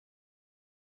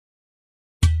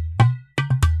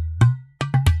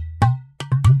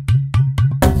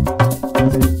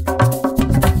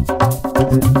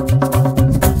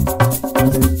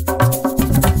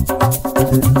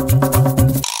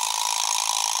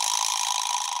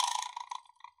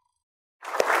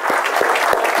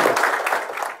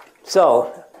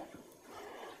So,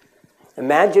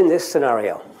 imagine this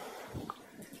scenario.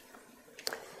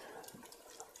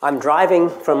 I'm driving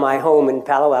from my home in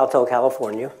Palo Alto,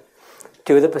 California,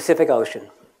 to the Pacific Ocean.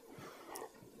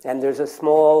 And there's a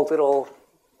small little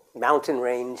mountain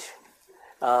range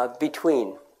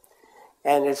between.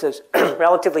 And it's a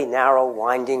relatively narrow,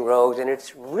 winding road, and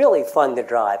it's really fun to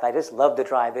drive. I just love to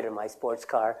drive it in my sports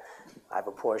car. I have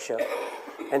a Porsche.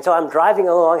 And so I'm driving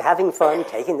along, having fun,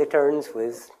 taking the turns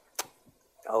with,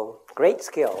 great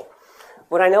skill.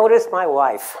 When I noticed my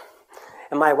wife,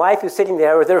 and my wife is sitting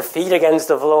there with her feet against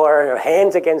the floor, her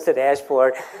hands against the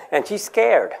dashboard, and she's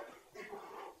scared.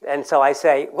 And so I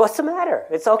say, what's the matter?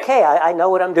 It's okay, I know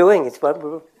what I'm doing.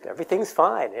 Everything's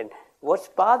fine. And what's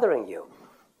bothering you?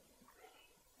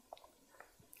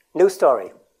 New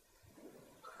story.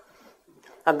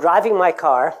 I'm driving my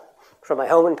car from my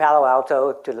home in Palo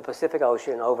Alto to the Pacific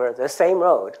Ocean over the same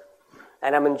road,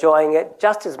 and I'm enjoying it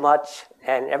just as much,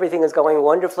 and everything is going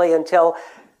wonderfully until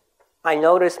I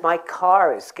notice my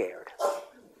car is scared.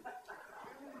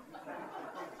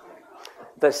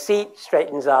 The seat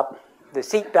straightens up, the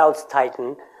seat belts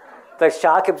tighten, the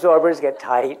shock absorbers get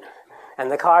tight, and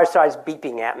the car starts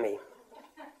beeping at me.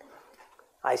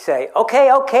 I say, okay,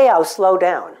 I'll slow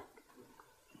down.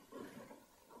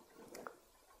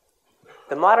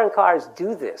 The modern cars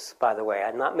do this, by the way.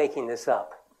 I'm not making this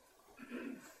up.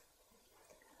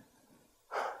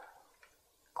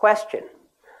 Question.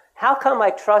 How come I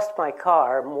trust my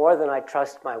car more than I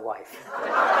trust my wife?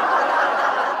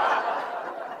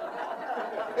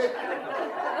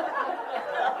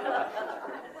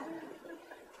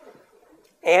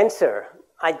 Answer.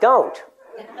 I don't.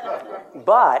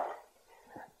 But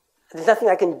there's nothing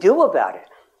I can do about it.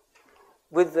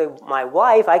 With my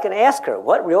wife, I can ask her,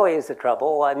 what really is the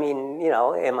trouble? I mean,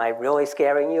 am I really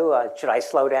scaring you? Should I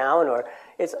slow down or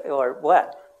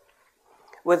what?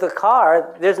 With the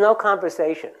car, there's no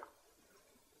conversation.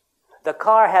 The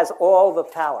car has all the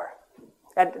power.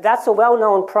 And that's a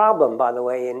well-known problem, by the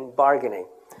way, in bargaining,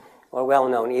 or a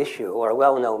well-known issue, or a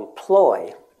well-known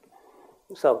ploy.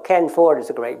 So Ken Ford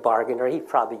is a great bargainer. He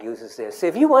probably uses this.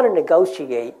 If you want to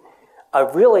negotiate a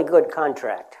really good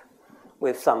contract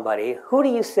with somebody, who do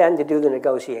you send to do the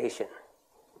negotiation?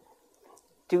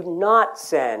 Do not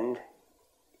send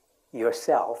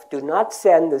yourself. Do not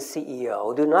send the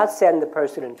CEO. Do not send the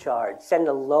person in charge. Send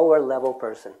a lower level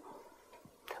person.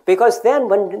 Because then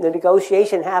when the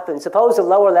negotiation happens, suppose the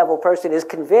lower level person is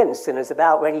convinced and is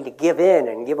about ready to give in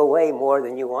and give away more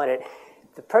than you wanted,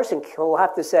 the person will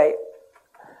have to say,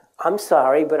 I'm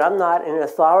sorry, but I'm not in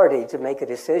authority to make a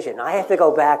decision. I have to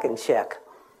go back and check.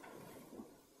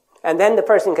 And then the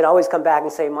person can always come back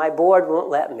and say, my board won't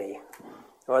let me,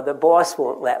 or the boss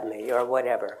won't let me, or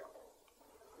whatever.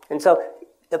 And so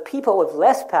the people with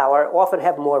less power often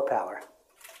have more power.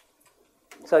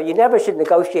 So you never should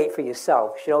negotiate for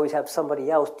yourself. You should always have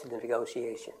somebody else do the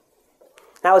negotiation.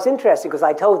 Now it's interesting because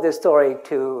I told this story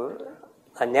to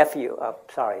a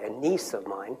niece of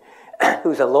mine,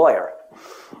 who's a lawyer.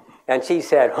 And she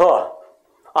said,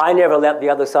 I never let the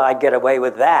other side get away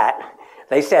with that.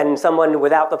 They send someone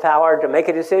without the power to make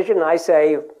a decision. I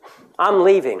say, I'm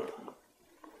leaving.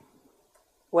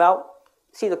 Well,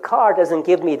 see, the car doesn't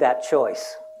give me that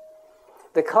choice.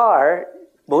 The car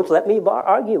won't let me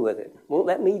argue with it, won't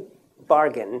let me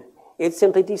bargain. It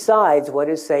simply decides what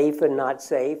is safe and not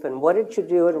safe and what it should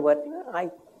do and what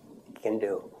I can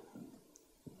do.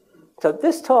 So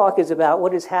this talk is about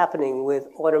what is happening with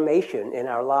automation in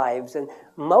our lives, and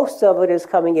most of it is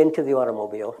coming into the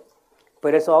automobile,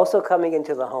 but it's also coming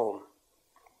into the home.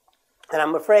 And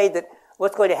I'm afraid that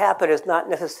what's going to happen is not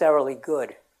necessarily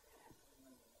good.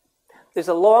 There's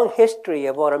a long history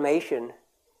of automation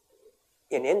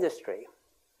in industry,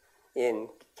 in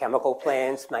chemical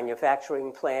plants,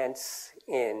 manufacturing plants,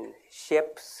 in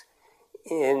ships,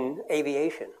 in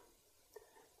aviation.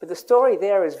 But the story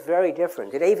there is very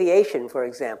different. In aviation, for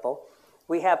example,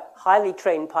 we have highly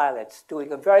trained pilots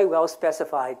doing a very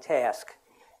well-specified task.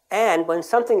 And when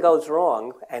something goes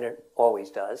wrong, and it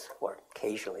always does, or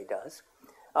occasionally does,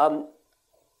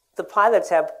 the pilots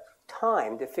have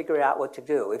time to figure out what to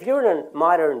do. If you're in a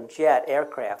modern jet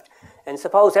aircraft, and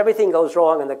suppose everything goes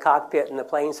wrong in the cockpit and the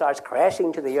plane starts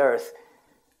crashing to the earth,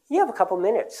 you have a couple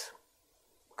minutes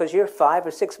because you're 5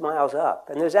 or 6 miles up.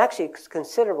 And there's actually a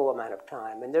considerable amount of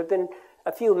time. And there have been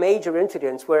a few major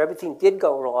incidents where everything did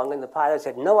go wrong and the pilots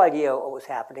had no idea what was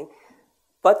happening,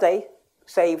 but they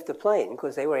saved the plane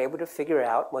because they were able to figure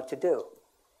out what to do.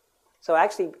 So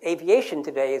actually, aviation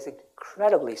today is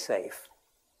incredibly safe,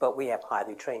 but we have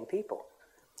highly trained people.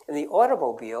 In the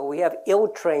automobile, we have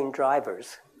ill-trained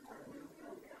drivers.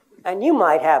 And you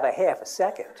might have a half a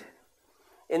second.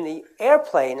 In the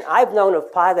airplane, I've known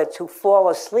of pilots who fall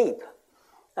asleep.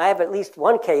 I have at least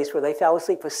one case where they fell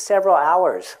asleep for several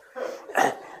hours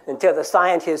until the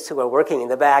scientists who were working in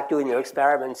the back doing their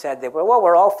experiments said, well,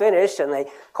 we're all finished, and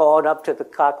they called up to the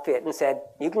cockpit and said,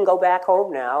 you can go back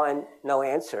home now, and no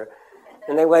answer.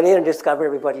 And they went in and discovered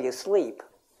everybody asleep.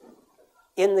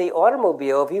 In the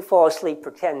automobile, if you fall asleep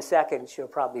for 10 seconds, you're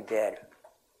probably dead.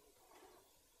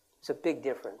 It's a big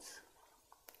difference.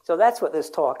 So that's what this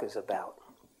talk is about.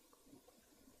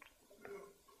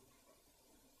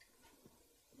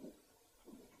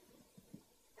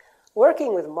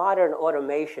 Working with modern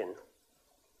automation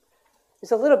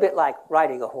is a little bit like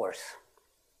riding a horse.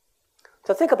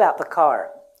 So think about the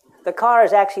car. The car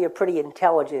is actually a pretty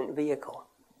intelligent vehicle.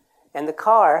 And the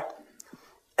car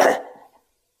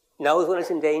knows when it's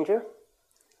in danger,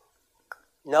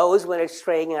 knows when it's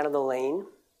straying out of the lane,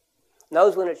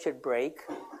 knows when it should brake.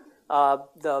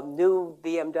 The new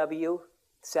BMW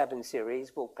 7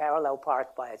 Series will parallel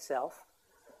park by itself.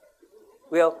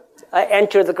 Will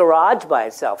enter the garage by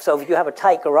itself. So if you have a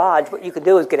tight garage, what you can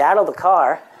do is get out of the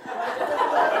car.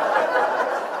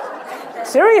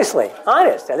 Seriously,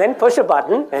 honest. And then push a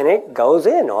button, and it goes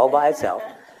in all by itself.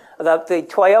 The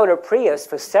Toyota Prius,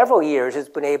 for several years, has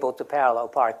been able to parallel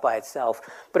park by itself,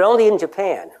 but only in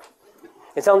Japan.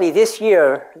 It's only this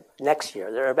year, next year,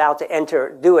 they're about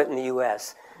to do it in the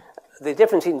US. The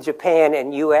difference between Japan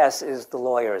and US is the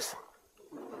lawyers.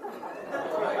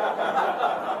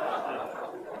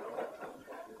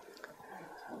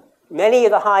 Many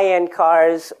of the high-end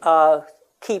cars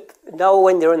know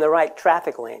when they're in the right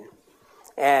traffic lane.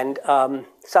 And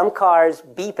some cars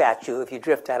beep at you if you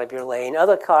drift out of your lane.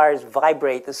 Other cars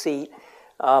vibrate the seat.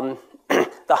 The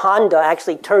Honda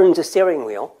actually turns the steering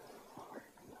wheel,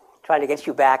 trying to get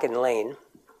you back in lane.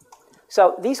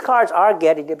 So these cars are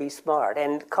getting to be smart.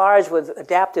 And cars with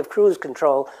adaptive cruise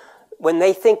control, when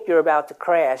they think you're about to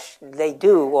crash, they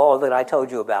do all that I told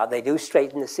you about. They do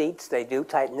straighten the seats. They do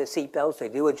tighten the seat belts. They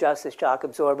do adjust the shock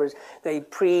absorbers. They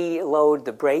preload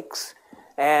the brakes.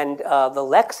 And the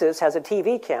Lexus has a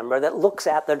TV camera that looks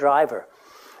at the driver.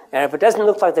 And if it doesn't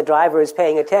look like the driver is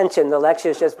paying attention, the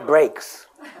Lexus just brakes.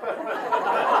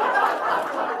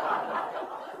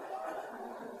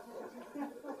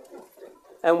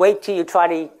 And wait till you try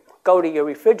to go to your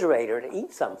refrigerator to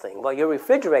eat something. Well, your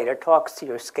refrigerator talks to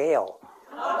your scale.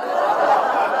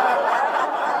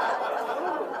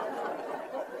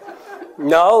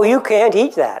 No, you can't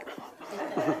eat that.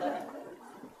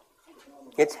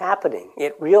 It's happening.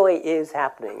 It really is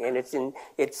happening. And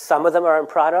some of them are in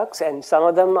products, and some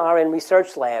of them are in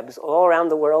research labs. All around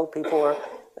the world,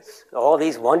 all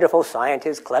these wonderful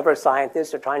scientists, clever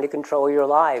scientists, are trying to control your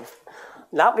life.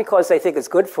 Not because they think it's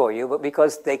good for you, but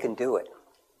because they can do it.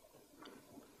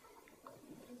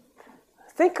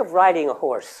 Think of riding a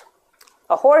horse.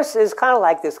 A horse is kind of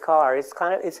like this car.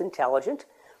 It's intelligent.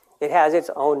 It has its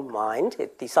own mind.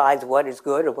 It decides what is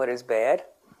good and what is bad.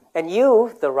 And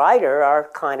you, the rider, are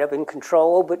kind of in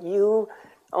control, but you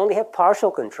only have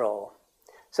partial control.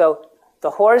 So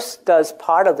the horse does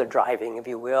part of the driving, if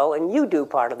you will, and you do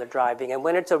part of the driving. And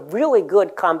when it's a really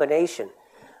good combination,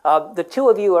 the two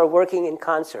of you are working in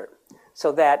concert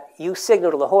so that you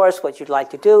signal to the horse what you'd like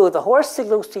to do. The horse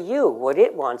signals to you what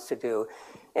it wants to do.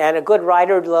 And a good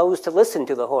rider knows to listen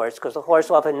to the horse, because the horse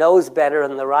often knows better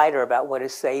than the rider about what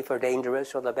is safe or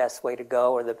dangerous or the best way to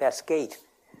go or the best gait.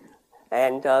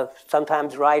 And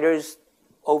sometimes riders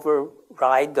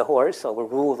override the horse,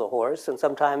 overrule the horse, and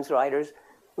sometimes riders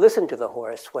listen to the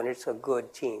horse when it's a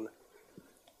good team.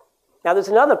 Now, there's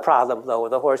another problem, though,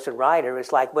 with a horse and rider.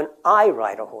 It's like when I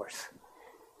ride a horse.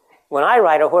 When I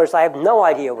ride a horse, I have no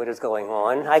idea what is going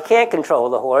on. I can't control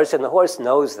the horse, and the horse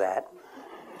knows that.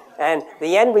 And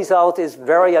the end result is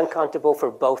very uncomfortable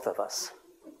for both of us.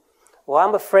 Well,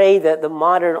 I'm afraid that the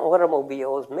modern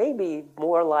automobiles may be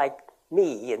more like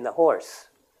me and the horse.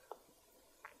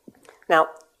 Now,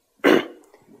 the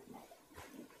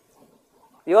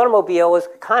automobile is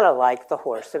kind of like the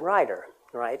horse and rider,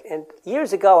 right? And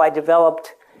years ago, I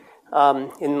developed,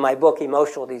 in my book,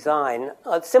 Emotional Design,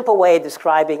 a simple way of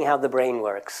describing how the brain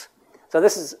works. So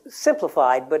this is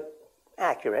simplified, but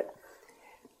accurate.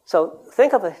 So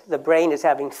think of the brain as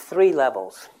having 3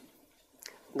 levels.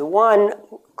 The one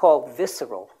called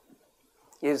visceral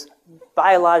is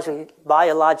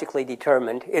biologically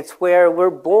determined. It's where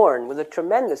we're born with a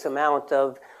tremendous amount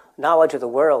of knowledge of the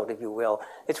world, if you will.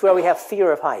 It's where we have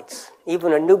fear of heights.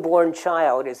 Even a newborn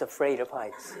child is afraid of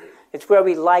heights. It's where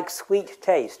we like sweet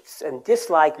tastes and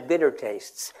dislike bitter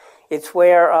tastes. It's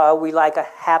where we like a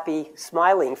happy,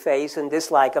 smiling face and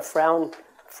dislike a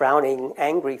frowning,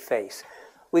 angry face.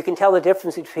 We can tell the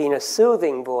difference between a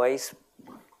soothing voice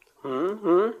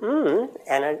and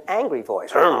an angry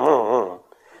voice.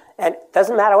 And it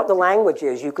doesn't matter what the language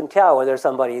is, you can tell whether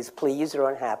somebody is pleased or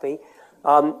unhappy.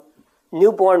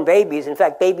 Newborn babies, in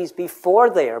fact, babies before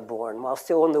they are born, while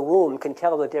still in the womb, can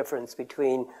tell the difference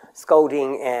between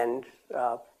scolding and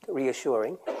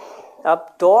reassuring.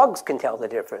 Dogs can tell the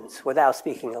difference without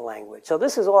speaking a language. So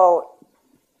this is all,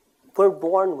 we're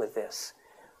born with this.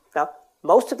 Now,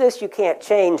 most of this you can't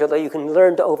change, although you can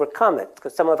learn to overcome it,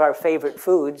 because some of our favorite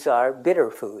foods are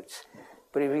bitter foods.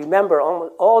 But if you remember,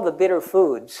 all the bitter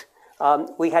foods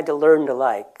we had to learn to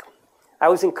like. I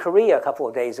was in Korea a couple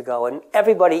of days ago, and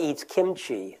everybody eats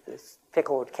kimchi, this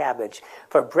pickled cabbage,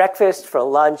 for breakfast, for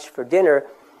lunch, for dinner.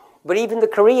 But even the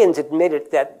Koreans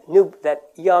admitted that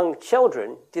young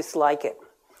children dislike it.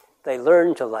 They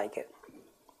learn to like it.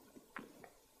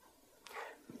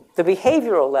 The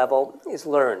behavioral level is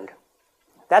learned.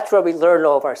 That's where we learn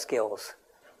all of our skills.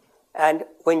 And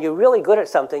when you're really good at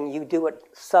something, you do it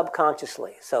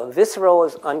subconsciously. So visceral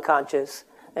is unconscious,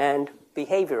 and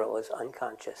behavioral is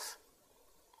unconscious.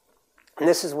 And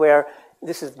this is where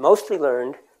this is mostly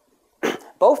learned.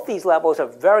 Both these levels are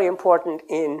very important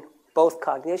in both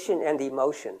cognition and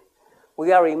emotion.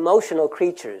 We are emotional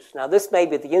creatures. Now, this may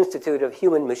be the Institute of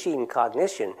Human-Machine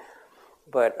Cognition,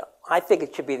 but I think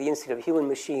it should be the Institute of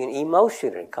Human-Machine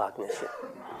Emotion and Cognition.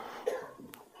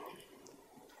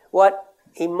 What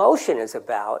emotion is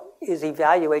about is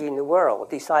evaluating the world,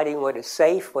 deciding what is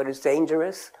safe, what is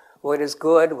dangerous, what is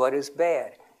good, what is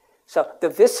bad. So the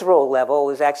visceral level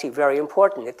is actually very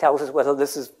important. It tells us whether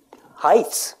this is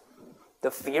heights,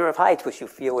 the fear of heights, which you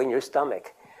feel in your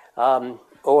stomach,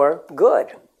 or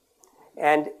good.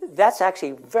 And that's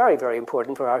actually very, very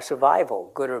important for our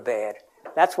survival, good or bad.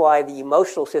 That's why the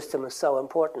emotional system is so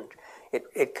important.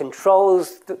 It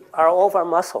controls all of our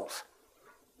muscles.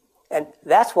 And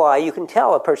that's why you can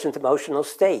tell a person's emotional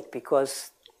state,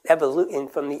 because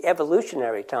from the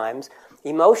evolutionary times,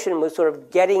 emotion was sort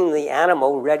of getting the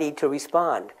animal ready to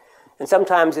respond. And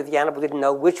sometimes if the animal didn't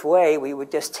know which way, we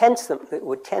would just tense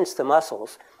the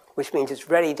muscles, which means it's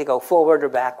ready to go forward or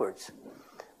backwards.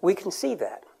 We can see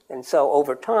that. And so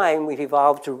over time, we've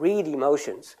evolved to read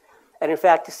emotions, and in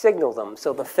fact, to signal them.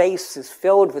 So the face is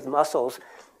filled with muscles,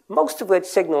 most of which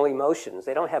signal emotions.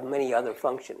 They don't have many other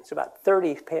functions. About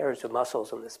 30 pairs of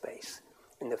muscles in the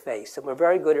face, and we're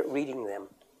very good at reading them.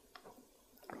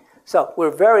 So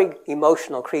we're very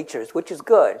emotional creatures, which is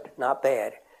good, not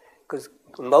bad, because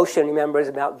emotion, remember, is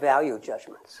about value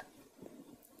judgments.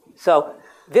 So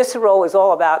visceral is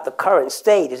all about the current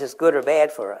state. Is this good or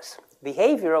bad for us?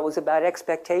 Behavioral is about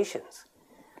expectations.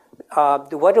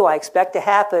 What do I expect to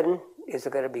happen? Is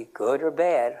it going to be good or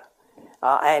bad?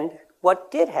 And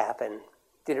what did happen?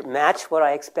 Did it match what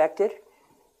I expected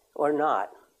or not?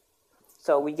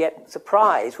 So we get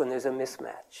surprised when there's a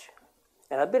mismatch.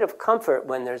 And a bit of comfort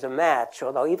when there's a match,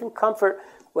 although even comfort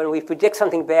when we predict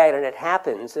something bad and it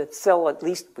happens, it's still at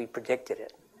least we predicted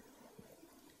it.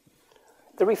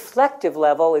 The reflective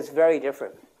level is very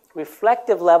different.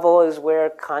 Reflective level is where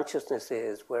consciousness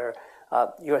is, where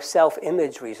your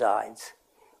self-image resides,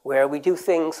 where we do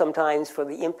things sometimes for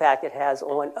the impact it has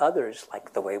on others,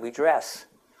 like the way we dress,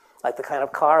 like the kind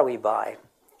of car we buy,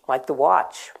 like the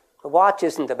watch. The watch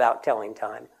isn't about telling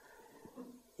time.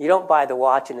 You don't buy the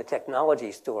watch in the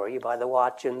technology store, you buy the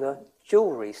watch in the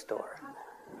jewelry store.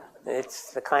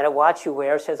 It's the kind of watch you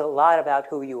wear says a lot about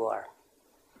who you are.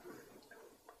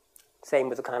 Same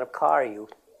with the kind of car you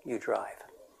drive.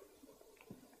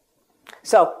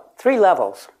 So, 3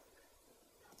 levels.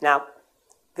 Now,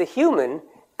 the human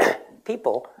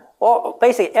people,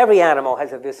 basically every animal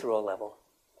has a visceral level.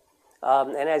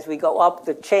 And as we go up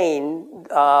the chain,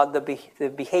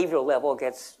 the behavioral level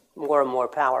gets more and more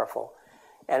powerful.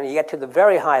 And you get to the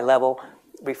very high level,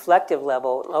 reflective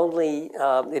level, only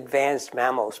advanced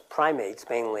mammals, primates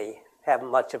mainly, have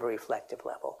much of a reflective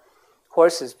level.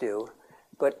 Horses do,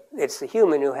 but it's the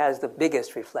human who has the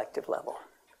biggest reflective level.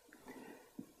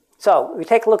 So we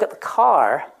take a look at the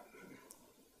car.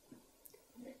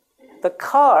 The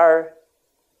car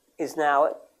is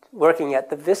now working at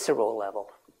the visceral level.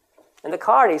 And the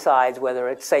car decides whether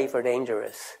it's safe or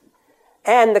dangerous.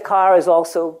 And the car is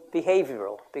also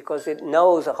behavioral because it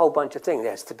knows a whole bunch of things. It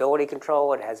has stability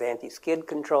control, it has anti-skid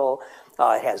control,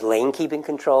 it has lane keeping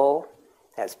control,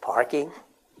 it has parking,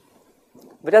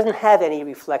 but it doesn't have any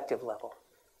reflective level.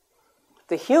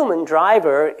 The human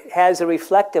driver has a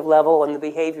reflective level and the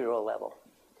behavioral level.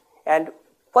 And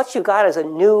what you got is a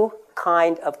new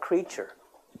kind of creature.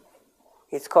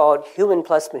 It's called human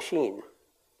plus machine,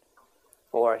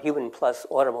 or human plus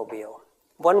automobile.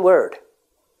 One word.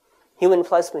 Human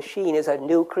plus machine is a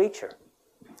new creature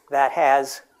that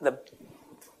has the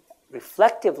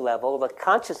reflective level, the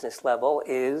consciousness level,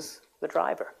 is the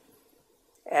driver.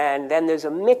 And then there's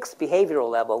a mixed behavioral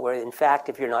level where, in fact,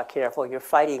 if you're not careful, you're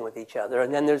fighting with each other.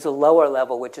 And then there's a lower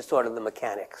level, which is sort of the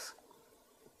mechanics.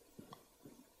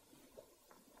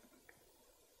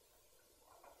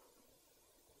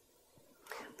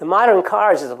 The modern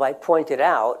cars, as I pointed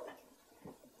out,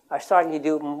 are starting to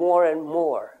do more and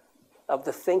more of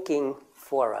the thinking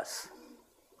for us.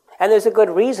 And there's a good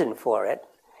reason for it.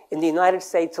 In the United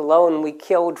States alone, we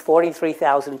killed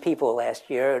 43,000 people last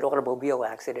year in automobile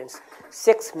accidents.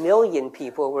 6 million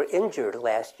people were injured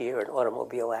last year in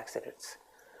automobile accidents.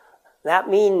 That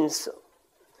means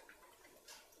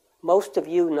most of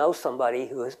you know somebody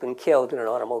who has been killed in an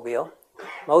automobile.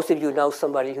 Most of you know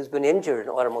somebody who's been injured in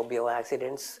automobile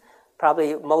accidents.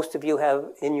 Probably most of you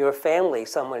have in your family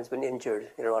someone who's been injured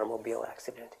in an automobile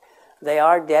accident. They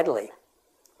are deadly.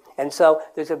 And so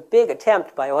there's a big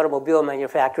attempt by automobile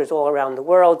manufacturers all around the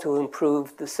world to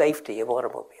improve the safety of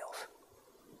automobiles.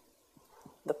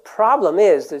 The problem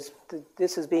is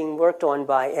this is being worked on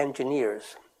by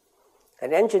engineers.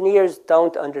 And engineers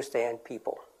don't understand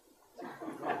people.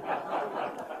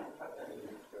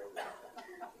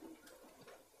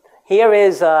 Here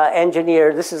is an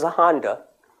engineer. This is a Honda.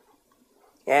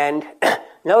 And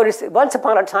notice, once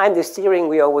upon a time, the steering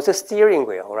wheel was a steering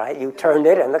wheel, right? You turned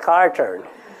it and the car turned.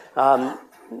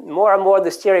 More and more,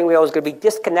 the steering wheel is going to be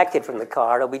disconnected from the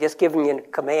car. It'll be just giving you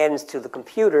commands to the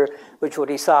computer, which will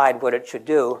decide what it should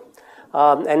do.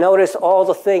 And notice all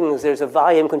the things. There's a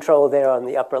volume control there on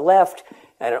the upper left,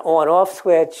 and an on-off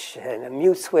switch, and a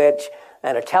mute switch,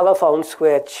 and a telephone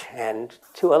switch, and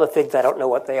two other things. I don't know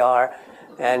what they are.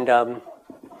 And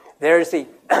there's the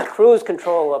cruise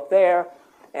control up there.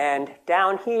 And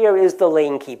down here is the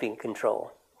lane keeping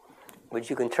control, which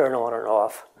you can turn on and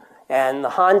off. And the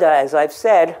Honda, as I've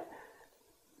said,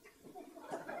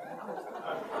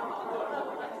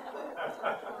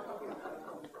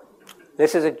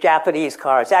 this is a Japanese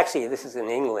car. It's actually, this is in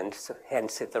England, so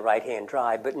hence it's the right-hand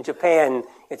drive. But in Japan,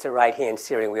 it's a right-hand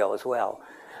steering wheel as well.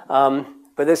 But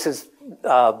this is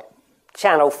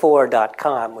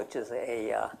channel4.com, which is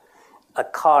a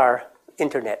car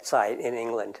internet site in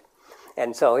England.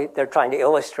 And so they're trying to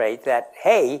illustrate that,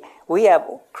 hey, we have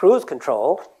cruise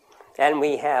control, and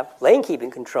we have lane keeping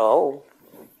control.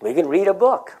 We can read a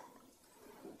book.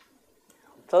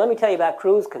 So let me tell you about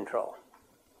cruise control.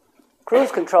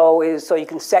 Cruise control is so you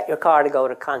can set your car to go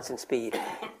to constant speed.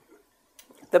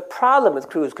 The problem with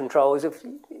cruise control is if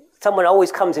someone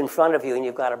always comes in front of you and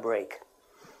you've got to brake.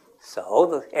 So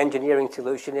the engineering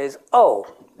solution is, oh,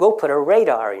 we'll put a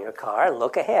radar in your car and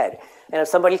look ahead. And if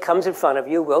somebody comes in front of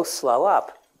you, we'll slow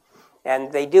up.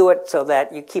 And they do it so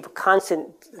that you keep a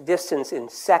constant distance in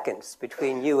seconds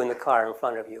between you and the car in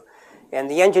front of you. And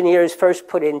the engineers first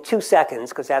put in 2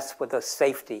 seconds, because that's with a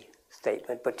safety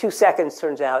statement. But 2 seconds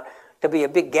turns out to be a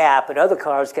big gap, and other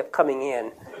cars kept coming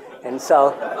in. And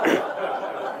so,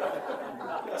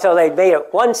 so they made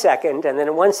it 1 second, and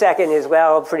then 1 second is,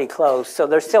 well, pretty close. So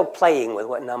they're still playing with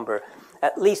what number.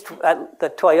 At least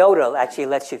the Toyota actually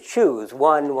lets you choose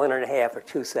 1, 1.5, or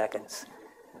 2 seconds.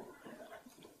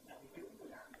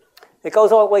 It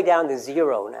goes all the way down to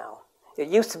 0 now. It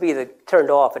used to be turned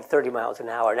off at 30 miles an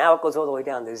hour. Now it goes all the way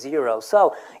down to 0.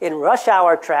 So in rush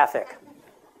hour traffic,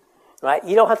 right,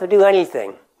 you don't have to do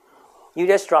anything. You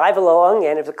just drive along,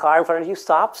 and if the car in front of you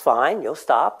stops, fine, you'll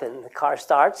stop, and the car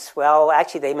starts. Well,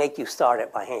 actually, they make you start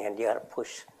it by hand. You got to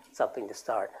push something to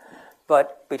start.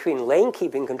 But between lane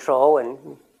keeping control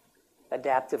and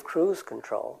adaptive cruise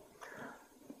control,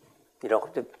 you don't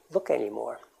have to look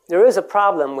anymore. There is a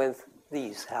problem with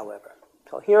these, however.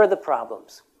 So here are the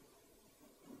problems.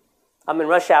 I'm in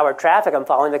rush hour traffic. I'm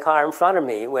following the car in front of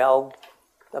me. Well,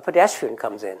 a pedestrian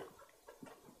comes in.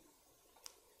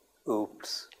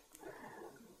 Oops.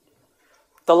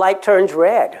 The light turns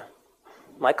red.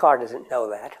 My car doesn't know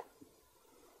that.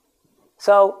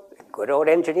 So good old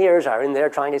engineers are in there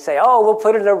trying to say, oh, we'll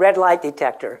put in a red light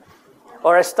detector,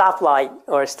 or a stoplight,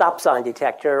 or a stop sign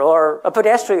detector, or a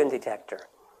pedestrian detector.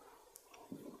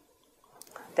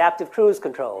 Adaptive cruise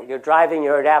control. You're driving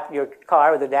your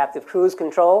car with adaptive cruise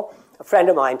control. A friend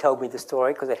of mine told me the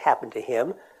story because it happened to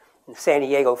him. In San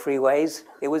Diego freeways,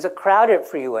 it was a crowded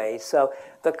freeway, so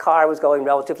the car was going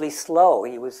relatively slow.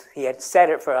 He had set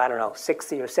it for, I don't know,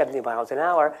 60 or 70 miles an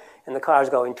hour, and the car was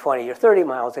going 20 or 30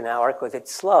 miles an hour because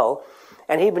it's slow.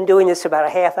 And he'd been doing this for about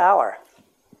a half hour.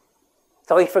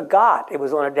 So he forgot it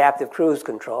was on adaptive cruise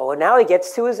control, and now he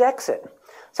gets to his exit.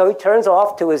 So he turns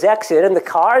off to his exit, and the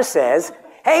car says,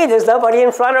 hey, there's nobody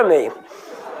in front of me.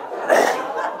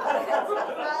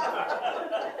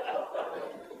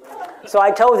 So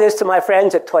I told this to my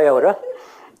friends at Toyota,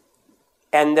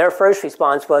 And their first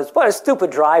response was, what a stupid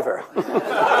driver.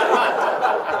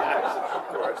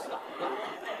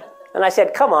 And I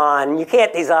said, come on, you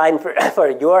can't design for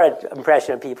your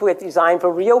impression of people. You have to design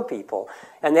for real people.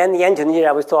 And then the engineer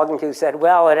I was talking to said,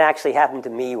 well, it actually happened to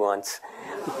me once.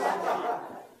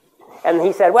 And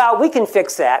he said, well, we can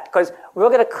fix that because we're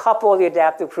going to couple the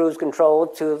adaptive cruise control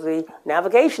to the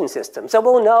navigation system. So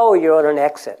we'll know you're on an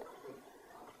exit.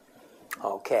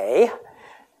 Okay.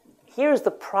 Here's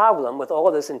the problem with all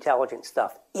this intelligent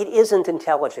stuff. It isn't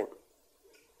intelligent.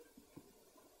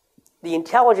 The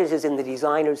intelligence is in the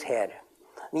designer's head.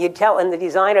 And the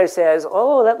designer says,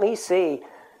 oh, let me see.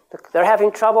 They're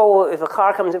having trouble if a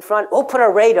car comes in front. We'll put a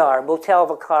radar. We'll tell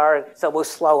the car, so we'll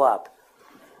slow up.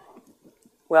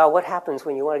 Well, what happens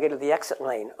when you want to get to the exit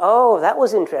lane? Oh, that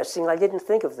was interesting. I didn't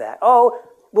think of that. Oh,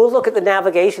 we'll look at the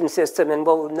navigation system and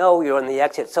we'll know you're on the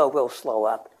exit, so we'll slow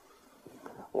up.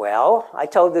 Well, I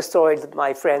told this story to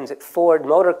my friends at Ford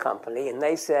Motor Company, and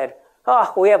they said,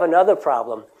 oh, we have another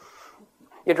problem.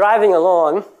 You're driving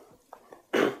along,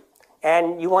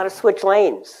 and you want to switch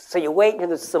lanes. So you wait until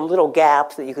there's some little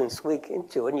gaps that you can squeak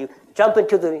into, and you jump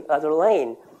into the other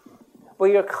lane.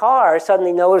 Well, your car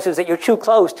suddenly notices that you're too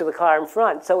close to the car in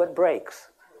front, so it brakes.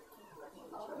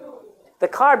 The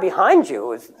car behind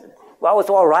you is, well, it's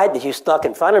all right that you stuck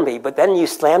in front of me, but then you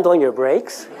slammed on your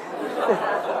brakes.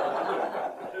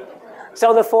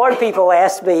 So the Ford people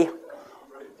asked me,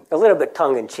 a little bit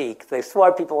tongue-in-cheek, the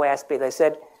Ford people asked me, they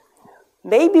said,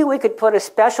 maybe we could put a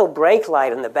special brake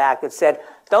light in the back that said,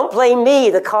 don't blame me,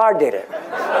 the car did it.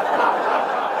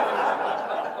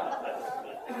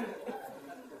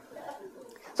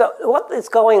 So what is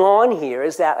going on here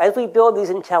is that as we build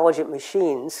these intelligent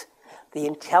machines, the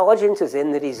intelligence is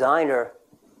in the designer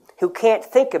who can't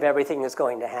think of everything that's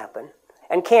going to happen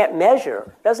and can't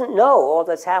measure, doesn't know all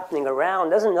that's happening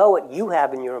around, doesn't know what you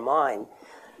have in your mind.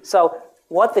 So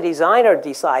what the designer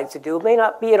decides to do may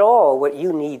not be at all what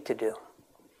you need to do.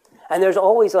 And there's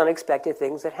always unexpected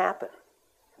things that happen.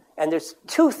 And there's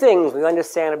two things we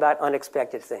understand about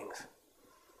unexpected things.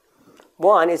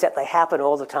 One is that they happen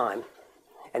all the time.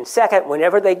 And second,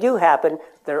 whenever they do happen,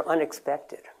 they're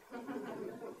unexpected.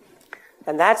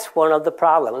 And that's one of the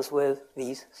problems with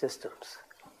these systems.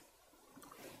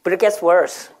 But it gets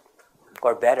worse,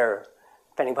 or better,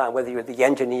 depending upon whether you're the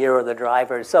engineer or the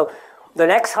driver. So the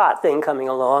next hot thing coming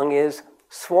along is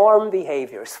swarm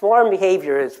behavior. Swarm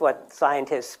behavior is what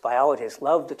scientists, biologists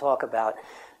love to talk about.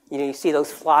 You know, you see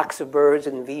those flocks of birds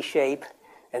in V shape,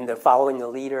 and they're following the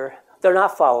leader. They're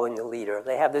not following the leader.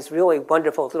 They have this really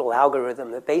wonderful little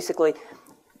algorithm that basically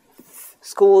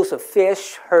schools of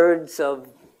fish, herds of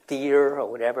deer or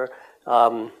whatever,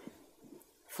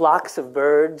 flocks of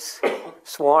birds,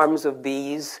 swarms of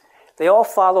bees, they all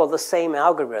follow the same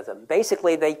algorithm.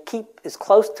 Basically, they keep as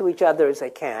close to each other as they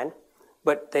can,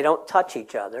 but they don't touch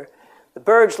each other. The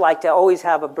birds like to always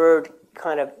have a bird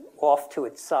kind of off to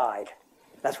its side.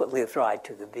 That's what gives rise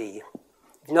to the V.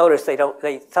 You notice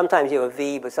sometimes you have a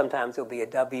V, but sometimes there'll be a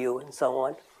W and so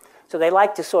on. So they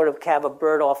like to sort of have a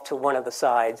bird off to one of the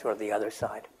sides or the other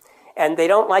side. And they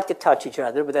don't like to touch each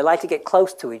other, but they like to get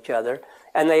close to each other,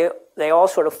 and they all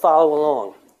sort of follow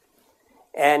along.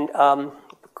 And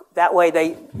that way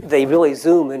they really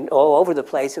zoom in all over the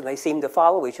place, and they seem to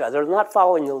follow each other. They're not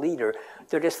following the leader.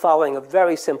 They're just following a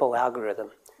very simple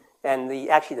algorithm. And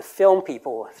actually the film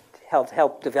people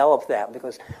helped develop that,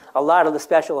 because a lot of the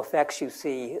special effects you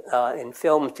see in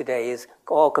film today is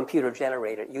all computer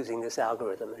generated using this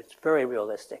algorithm. It's very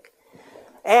realistic.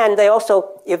 And they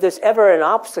also, if there's ever an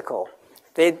obstacle,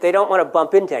 they don't want to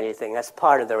bump into anything. That's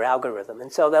part of their algorithm.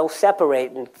 And so they'll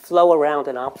separate and flow around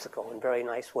an obstacle in very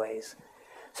nice ways.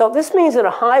 So this means that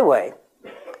a highway,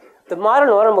 the modern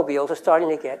automobiles are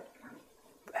starting to get,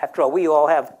 after all, we all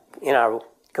have in our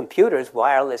computers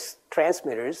wireless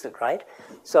transmitters, right?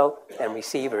 So, and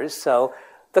receivers. So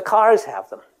the cars have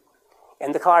them.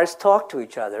 And the cars talk to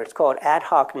each other. It's called ad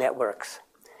hoc networks.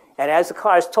 And as the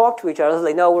cars talk to each other,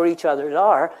 they know where each other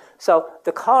are. So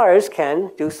the cars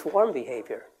can do swarm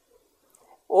behavior.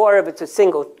 Or if it's a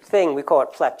single thing, we call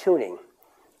it platooning.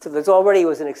 So there's already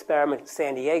was an experiment in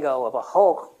San Diego of a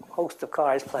whole host of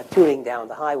cars platooning down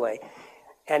the highway.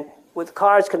 And with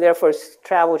cars can therefore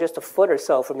travel just a foot or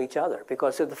so from each other,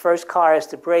 because if the first car has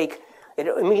to brake, it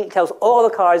immediately tells all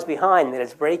the cars behind that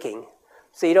it's braking.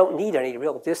 So you don't need any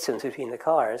real distance between the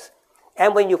cars.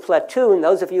 And when you platoon,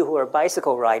 those of you who are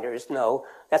bicycle riders know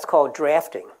that's called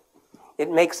drafting.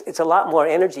 It's a lot more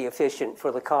energy efficient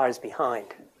for the cars behind.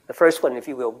 The first one, if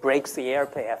you will, breaks the air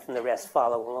path and the rest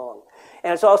follow along.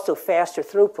 And it's also faster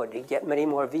throughput. You get many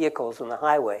more vehicles on the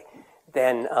highway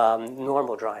than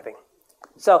normal driving.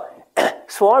 So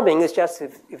Swarming is just,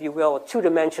 if you will,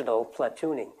 two-dimensional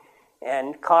platooning.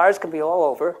 And cars can be all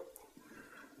over.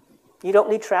 You don't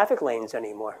need traffic lanes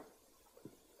anymore.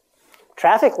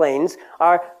 Traffic lanes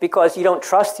are because you don't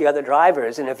trust the other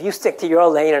drivers, and if you stick to your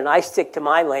lane and I stick to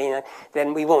my lane,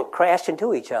 then we won't crash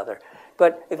into each other.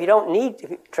 But if you don't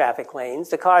need traffic lanes,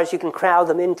 the cars, you can crowd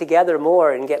them in together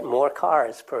more and get more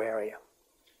cars per area.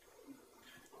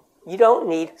 You don't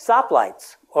need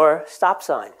stoplights or stop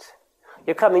signs.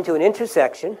 You're coming to an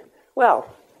intersection. Well,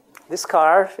 this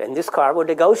car and this car will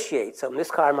negotiate. So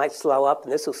this car might slow up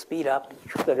and this will speed up,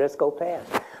 so just go past.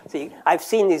 See, I've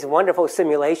seen these wonderful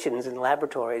simulations in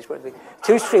laboratories where the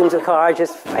two streams of cars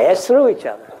just pass through each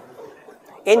other.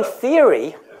 In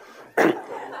theory,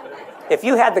 if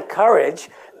you had the courage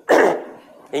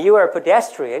and you were a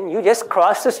pedestrian, you just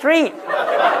cross the street.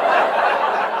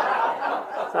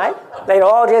 Right? They'd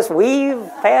all just weave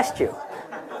past you.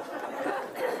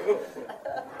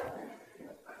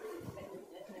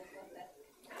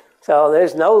 So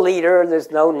there's no leader,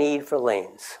 there's no need for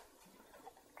lanes.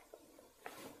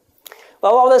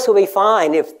 Well, all this would be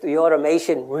fine if the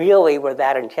automation really were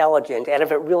that intelligent and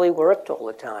if it really worked all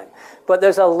the time. But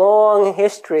there's a long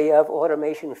history of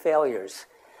automation failures.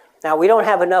 Now, we don't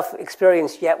have enough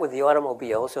experience yet with the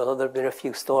automobiles, although there have been a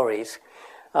few stories,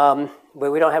 where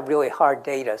we don't have really hard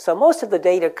data. So most of the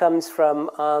data comes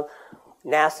from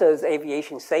NASA's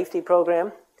Aviation Safety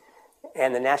Program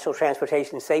and the National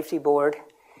Transportation Safety Board,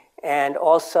 and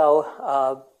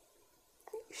also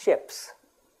ships.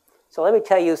 So let me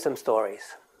tell you some stories.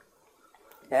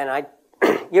 And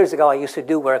years ago, I used to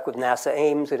do work with NASA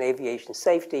Ames and aviation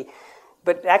safety.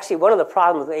 But actually, one of the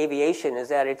problems with aviation is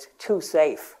that it's too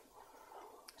safe.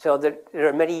 So there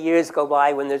are many years go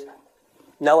by when there's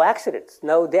no accidents,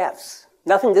 no deaths,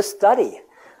 nothing to study.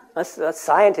 That's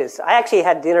scientists. I actually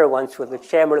had dinner once with the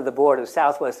chairman of the board of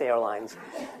Southwest Airlines.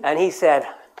 And he said,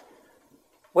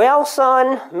 well,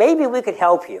 son, maybe we could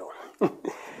help you.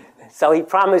 So he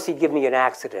promised he'd give me an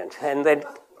accident. And then,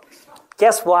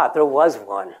 guess what? There was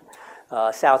one,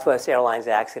 Southwest Airlines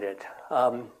accident.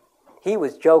 He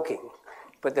was joking,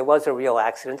 but there was a real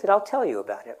accident, and I'll tell you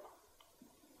about it.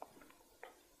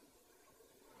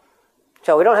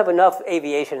 So we don't have enough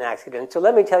aviation accidents, so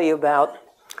let me tell you about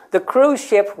the cruise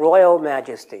ship Royal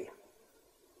Majesty.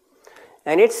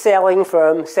 And it's sailing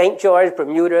from St. George,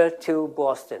 Bermuda to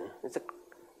Boston. It's a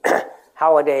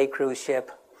holiday cruise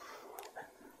ship.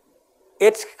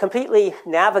 It's completely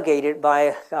navigated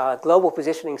by a global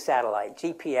positioning satellite,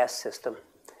 GPS system.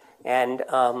 And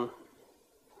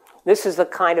this is the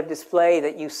kind of display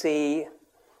that you see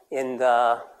in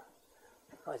the,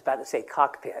 I was about to say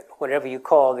cockpit, whatever you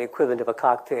call the equivalent of a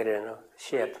cockpit in a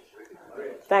ship.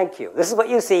 Thank you. This is what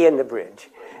you see in the bridge.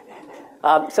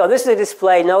 So this is a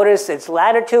display. Notice its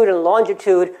latitude and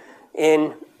longitude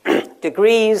in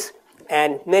degrees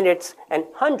and minutes and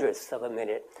hundredths of a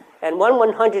minute. And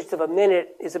 1/100th of a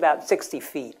minute is about 60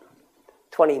 feet,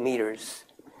 20 meters.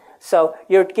 So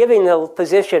you're giving the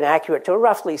position accurate to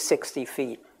roughly 60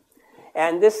 feet.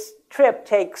 And this trip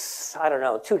takes, I don't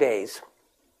know, 2 days.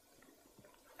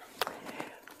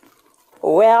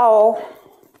 Well,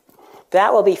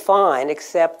 that will be fine,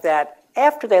 except that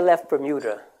after they left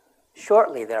Bermuda,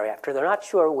 shortly thereafter, they're not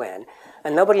sure when,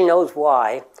 and nobody knows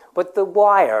why, but the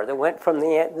wire that went from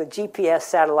the GPS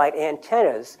satellite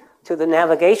antennas to the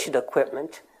navigation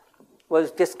equipment was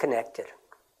disconnected.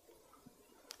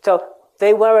 So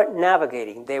they weren't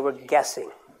navigating, they were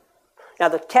guessing. Now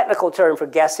the technical term for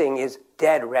guessing is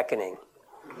dead reckoning.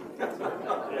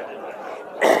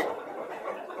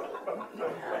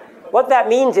 What that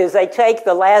means is they take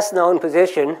the last known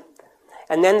position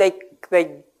and then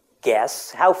they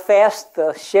guess how fast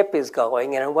the ship is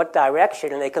going and in what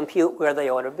direction, and they compute where they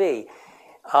ought to be.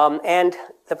 And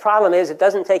the problem is it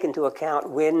doesn't take into account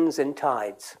winds and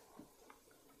tides.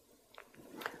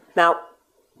 Now,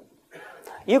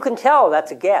 you can tell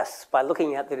that's a guess by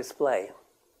looking at the display.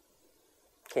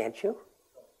 Can't you?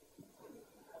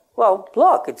 Well,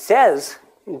 look, it says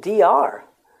DR.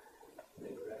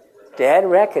 Dead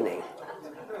reckoning.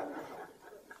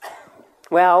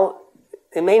 Well,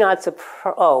 it may not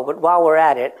but while we're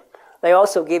at it, they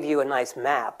also give you a nice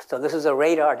map. So this is a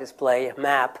radar display, a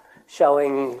map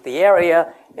showing the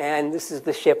area, and this is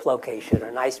the ship location,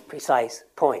 a nice precise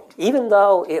point, even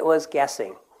though it was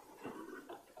guessing.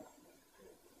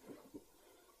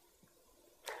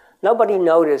 Nobody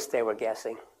noticed they were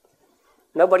guessing.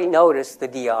 Nobody noticed the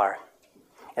DR.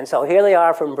 And so here they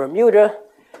are from Bermuda,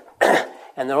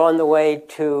 and they're on the way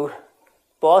to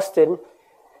Boston,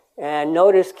 and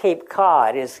notice Cape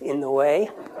Cod is in the way.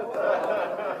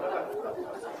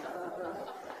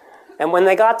 And when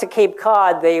they got to Cape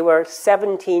Cod, they were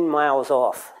 17 miles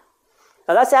off.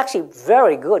 Now that's actually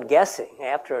very good guessing.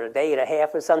 After a day and a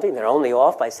half or something, they're only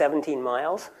off by 17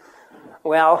 miles.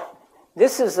 Well,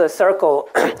 this is a circle.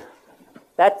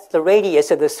 That's the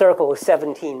radius of the circle is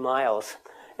 17 miles.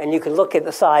 And you can look at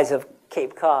the size of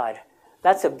Cape Cod.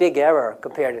 That's a big error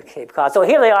compared to Cape Cod. So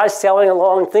here they are sailing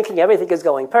along, thinking everything is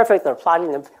going perfect. They're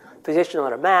plotting the position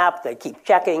on a map. They keep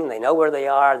checking. They know where they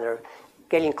are. They're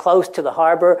getting close to the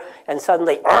harbor. And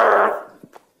suddenly,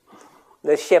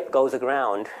 the ship goes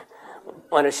aground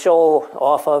on a shoal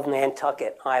off of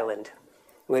Nantucket Island,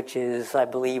 which is, I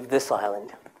believe, this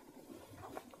island.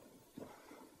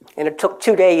 And it took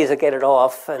 2 days to get it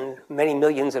off and many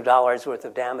millions of dollars worth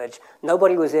of damage.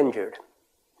 Nobody was injured.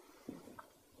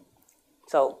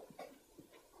 So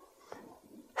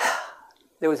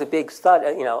there was a big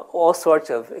study, all sorts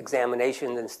of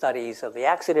examinations and studies of the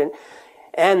accident.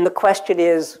 And the question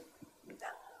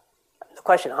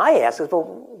I ask is, well,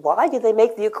 why did they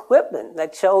make the equipment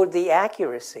that showed the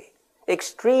accuracy,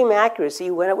 extreme accuracy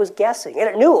when it was guessing? And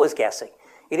it knew it was guessing.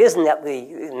 It isn't that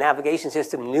the navigation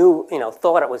system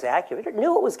thought it was accurate. It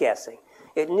knew it was guessing.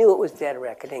 It knew it was dead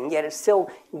reckoning, yet it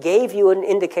still gave you an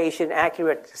indication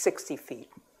accurate to 60 feet.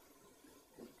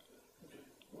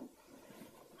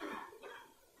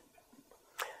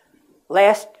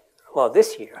 Last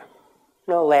year.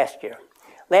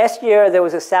 Last year, there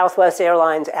was a Southwest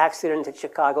Airlines accident at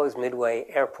Chicago's Midway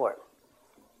Airport.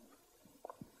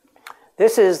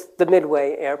 This is the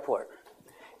Midway Airport.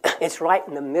 It's right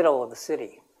in the middle of the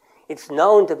city. It's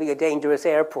known to be a dangerous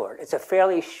airport. It's a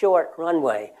fairly short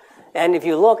runway. And if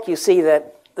you look, you see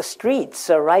that the streets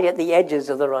are right at the edges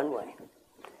of the runway.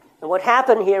 And what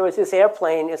happened here is this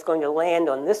airplane is going to land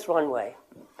on this runway.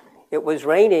 It was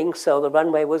raining, so the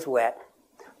runway was wet.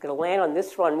 Going to land on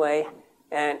this runway,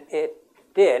 and it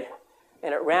did.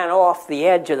 And it ran off the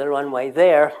edge of the runway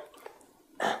there,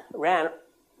 ran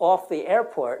off the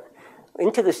airport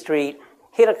into the street,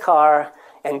 hit a car,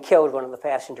 and killed one of the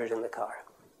passengers in the car.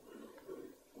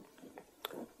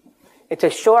 It's a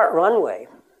short runway.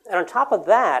 And on top of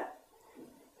that,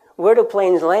 where do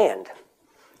planes land?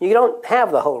 You don't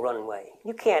have the whole runway.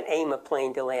 You can't aim a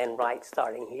plane to land right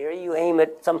starting here. You aim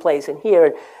it someplace in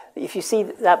here. If you see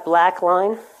that black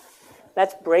line,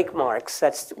 that's brake marks.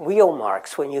 That's wheel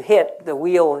marks. When you hit the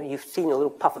wheel, you've seen a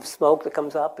little puff of smoke that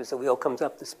comes up as the wheel comes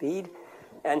up to speed.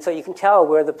 And so you can tell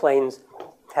where the planes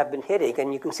have been hitting.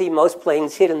 And you can see most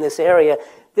planes hit in this area.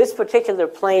 This particular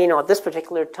plane, or this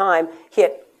particular time,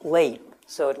 hit late.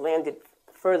 So it landed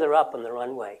further up on the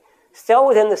runway. Still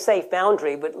within the safe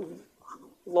boundary, but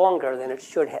longer than it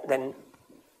should have, than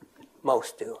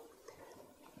most do.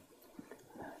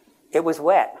 It was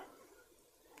wet,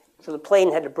 so the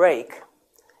plane had to brake.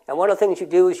 And one of the things you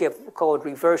do is you have called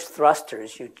reverse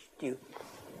thrusters. You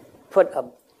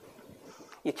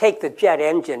take the jet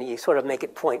engine and you sort of make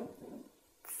it point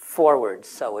forward.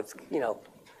 So it's,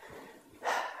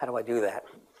 how do I do that?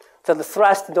 So the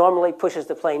thrust normally pushes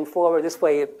the plane forward. This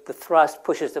way, the thrust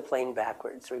pushes the plane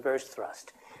backwards, reverse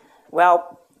thrust.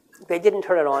 Well, they didn't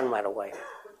turn it on right away.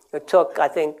 It took, I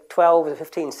think, 12 to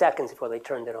 15 seconds before they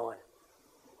turned it on.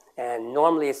 And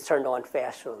normally it's turned on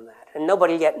faster than that. And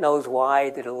nobody yet knows why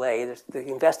the delay. The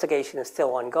investigation is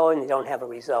still ongoing. They don't have a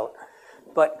result.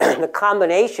 But the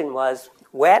combination was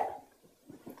wet,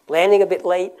 landing a bit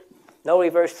late, no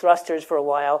reverse thrusters for a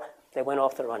while. They went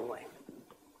off the runway.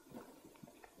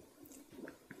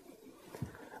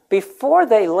 Before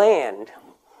they land,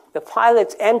 the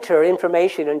pilots enter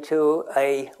information into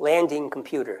a landing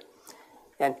computer.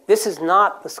 And this is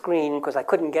not the screen, because I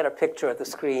couldn't get a picture of the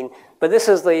screen, but this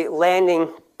is the landing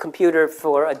computer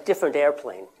for a different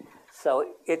airplane.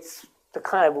 So it's the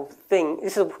kind of thing,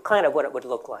 this is kind of what it would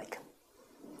look like.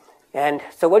 And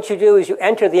so what you do is you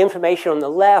enter the information on the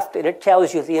left, and it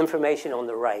tells you the information on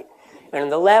the right. And on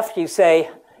the left, you say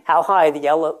how high the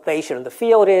elevation of the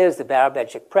field is, the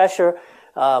barometric pressure,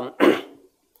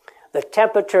 the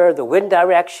temperature, the wind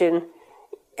direction,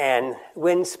 and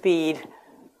wind speed,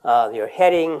 your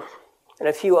heading, and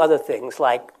a few other things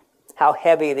like how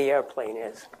heavy the airplane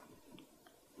is.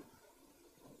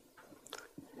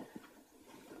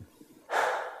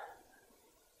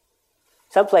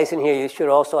 Someplace in here you should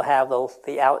also have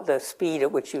the speed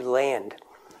at which you land.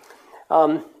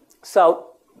 So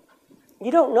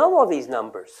you don't know all these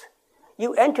numbers.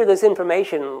 You enter this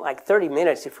information like 30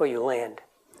 minutes before you land.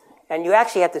 And you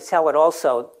actually have to tell it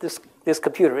also, this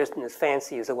computer isn't as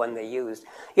fancy as the one they used.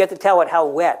 You have to tell it how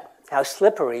wet, how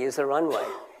slippery is the runway.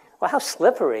 Well, how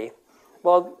slippery?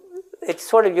 Well, it's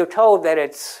sort of, you're told that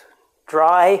it's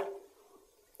dry,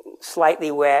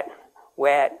 slightly wet,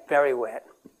 wet, very wet.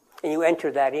 and you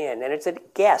enter that in. And it's a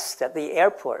guess that the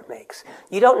airport makes.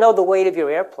 You don't know the weight of your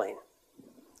airplane.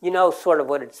 You know sort of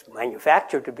what it's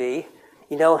manufactured to be.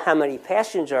 You know how many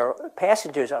passengers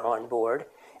are on board.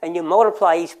 And you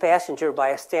multiply each passenger by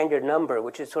a standard number,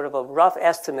 which is sort of a rough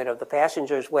estimate of the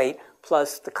passenger's weight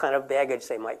plus the kind of baggage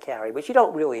they might carry, which you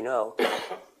don't really know.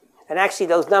 And actually,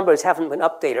 those numbers haven't been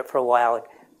updated for a while.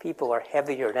 People are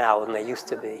heavier now than they used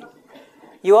to be.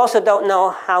 You also don't know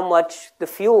how much the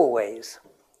fuel weighs.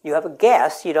 You have a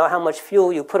guess. You know how much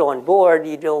fuel you put on board.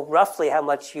 You know roughly how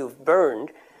much you've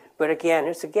burned. But again,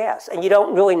 it's a guess. And you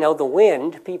don't really know the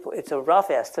wind. It's a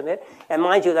rough estimate. And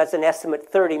mind you, that's an estimate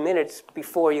 30 minutes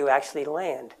before you actually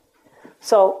land.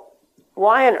 So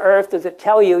why on earth does it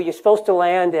tell you you're supposed to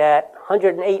land at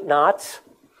 108 knots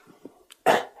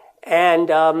and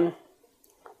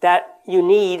that you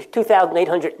need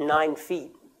 2,809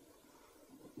 feet?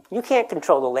 You can't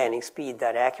control the landing speed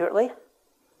that accurately.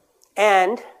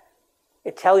 And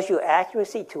it tells you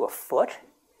accuracy to a foot.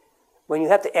 When you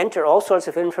have to enter all sorts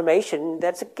of information,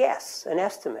 that's a guess, an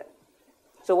estimate.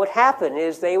 So what happened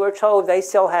is they were told they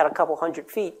still had a couple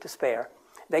hundred feet to spare.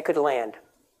 They could land.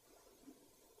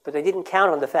 But they didn't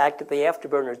count on the fact that the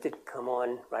afterburners didn't come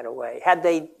on right away.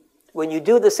 When you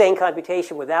do the same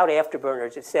computation without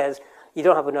afterburners, it says you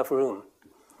don't have enough room.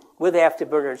 With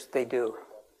afterburners, they do.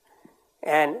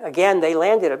 And again, they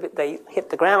hit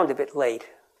the ground a bit late.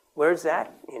 Where's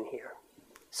that in here?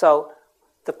 So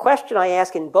the question I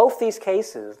ask in both these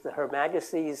cases, the Her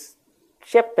Majesty's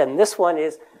ship and this one,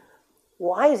 is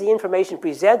why is the information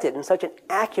presented in such an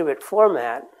accurate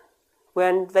format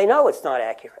when they know it's not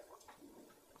accurate?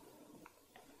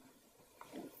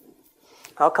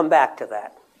 I'll come back to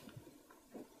that.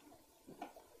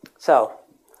 So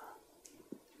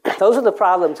those are the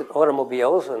problems in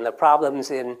automobiles and the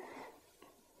problems in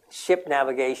ship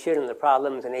navigation and the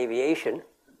problems in aviation.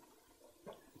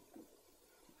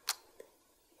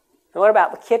 And what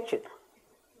about the kitchen?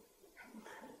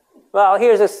 Well,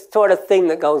 here's a sort of thing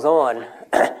that goes on.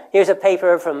 Here's a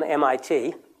paper from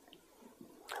MIT.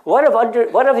 What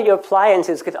if your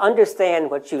appliances could understand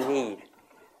what you need?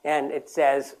 And it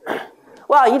says,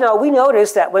 well, you know, we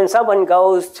noticed that when someone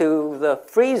goes to the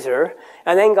freezer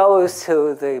and then goes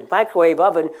to the microwave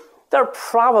oven, they're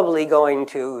probably going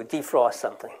to defrost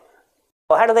something.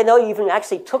 Well, how do they know you even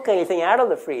actually took anything out of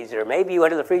the freezer? Maybe you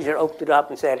went to the freezer, opened it up,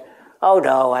 and said, oh,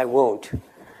 no, I won't.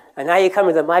 And now you come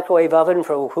to the microwave oven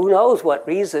for who knows what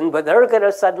reason, but they're going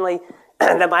to suddenly,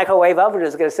 the microwave oven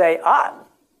is going to say,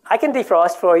 I can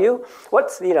defrost for you.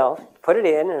 Put it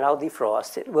in and I'll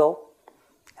defrost. It will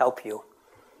help you.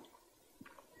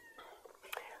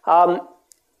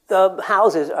 The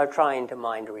houses are trying to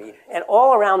mind read. And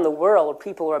all around the world,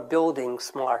 people are building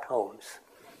smart homes.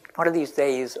 One of these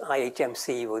days,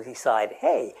 IHMC will decide,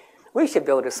 hey, we should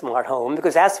build a smart home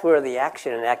because that's where the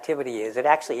action and activity is. It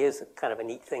actually is kind of a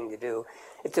neat thing to do.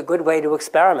 It's a good way to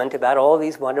experiment about all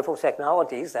these wonderful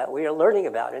technologies that we are learning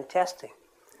about and testing.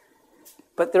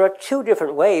 But there are two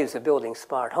different ways of building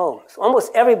smart homes.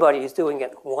 Almost everybody is doing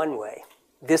it one way,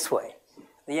 this way,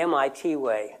 the MIT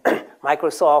way.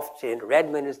 Microsoft in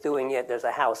Redmond is doing it. There's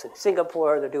a house in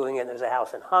Singapore, they're doing it. There's a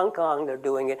house in Hong Kong, they're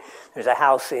doing it. There's a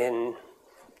house in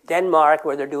Denmark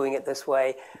where they're doing it this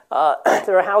way.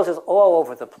 There are houses all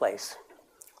over the place,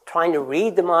 trying to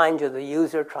read the mind of the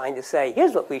user, trying to say,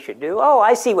 here's what we should do. Oh,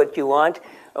 I see what you want.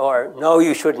 Or, no,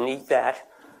 you shouldn't eat that.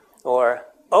 Or,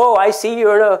 oh, I see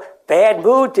you're in a bad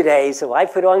mood today, so I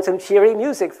put on some cheery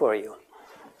music for you.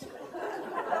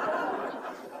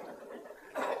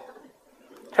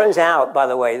 Turns out, by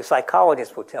the way, the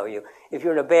psychologist will tell you, if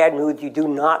you're in a bad mood, you do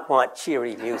not want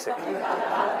cheery music.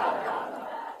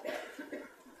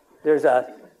 There's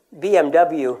a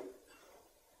BMW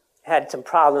had some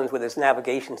problems with its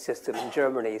navigation system in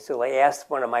Germany, so they asked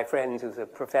one of my friends who's a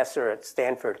professor at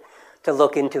Stanford to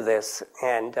look into this.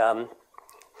 And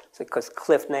because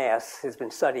Cliff Nass has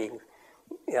been studying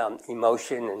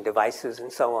emotion and devices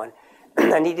and so on.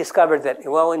 And he discovered that,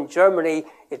 well, in Germany,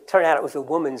 it turned out it was a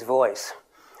woman's voice.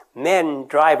 Men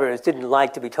drivers didn't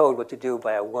like to be told what to do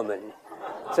by a woman.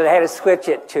 So they had to switch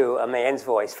it to a man's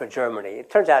voice for Germany. It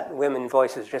turns out women's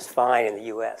voices are just fine in the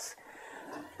US.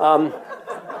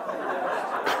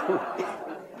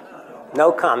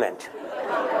 No comment.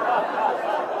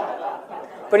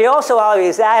 But he also, while he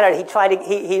was at it,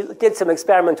 he did some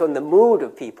experiments on the mood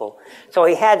of people. So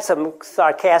he had some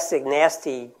sarcastic,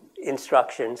 nasty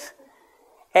instructions.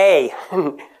 Hey,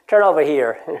 turn over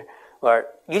here. Or,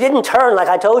 you didn't turn like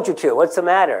I told you to. What's the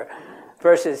matter?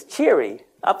 Versus cheery,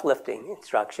 uplifting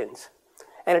instructions.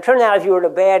 And it turned out if you were in a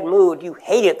bad mood, you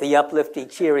hated the uplifting,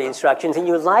 cheery instructions, and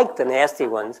you liked the nasty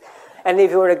ones. And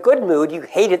if you were in a good mood, you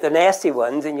hated the nasty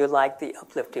ones and you liked the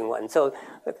uplifting ones. So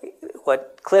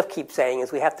what Cliff keeps saying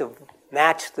is we have to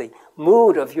match the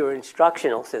mood of your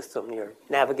instructional system, your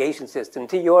navigation system,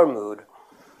 to your mood.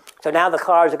 So now the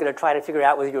cars are going to try to figure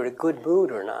out whether you're in a good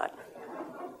mood or not.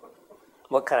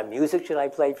 What kind of music should I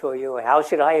play for you? How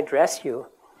should I address you?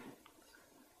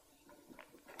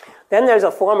 Then there's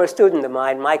a former student of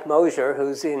mine, Mike Mosier,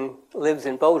 who lives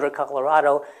in Boulder,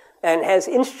 Colorado, and has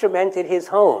instrumented his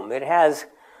home. It has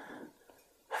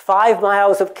 5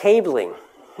 miles of cabling,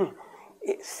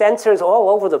 sensors all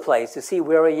over the place to see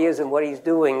where he is and what he's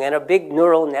doing, and a big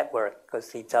neural network,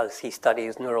 because he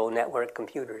studies neural network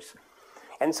computers.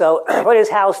 And so what his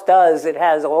house does, it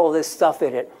has all this stuff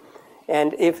in it.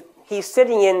 And if he's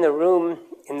sitting in the room,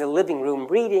 in the living room,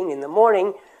 reading in the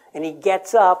morning, and he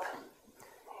gets up,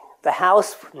 the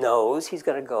house knows he's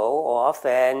going to go off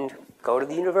and go to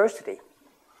the university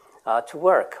to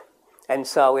work. And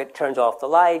so it turns off the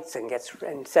lights and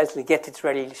essentially gets it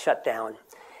ready to shut down.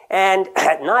 And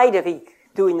at night, if he's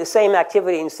doing the same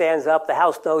activity and stands up, the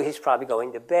house knows he's probably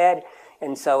going to bed.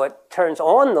 And so it turns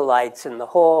on the lights in the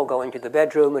hall, going to the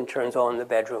bedroom, and turns on the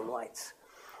bedroom lights.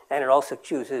 And it also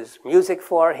chooses music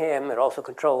for him. It also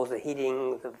controls the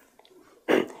heating,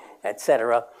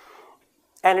 etc.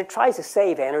 And it tries to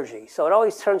save energy. So it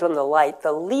always turns on the light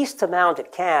the least amount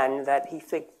it can that he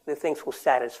thinks will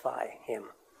satisfy him.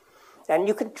 And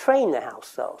you can train the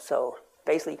house, though. So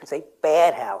basically you can say,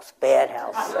 bad house, bad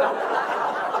house.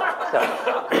 So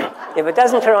if it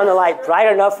doesn't turn on the light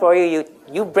bright enough for you,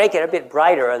 you break it a bit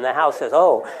brighter, and the house says,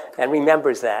 oh, and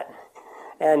remembers that.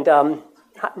 And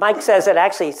Mike says that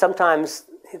actually sometimes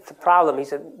it's a problem.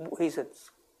 He's at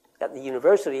the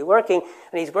university working,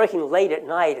 and he's working late at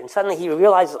night, and suddenly he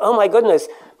realizes, oh my goodness,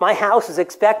 my house is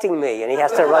expecting me, and he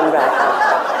has to run back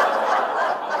home.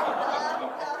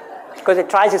 Because it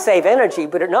tries to save energy,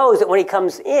 but it knows that when he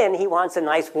comes in, he wants a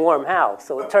nice warm house.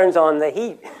 So it turns on the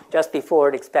heat just before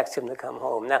it expects him to come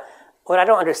home. Now, what I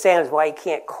don't understand is why he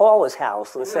can't call his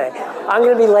house and say, I'm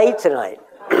going to be late tonight.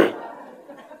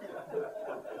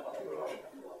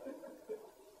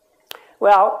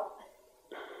 Well,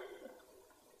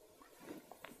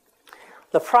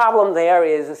 the problem there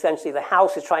is essentially the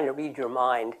house is trying to read your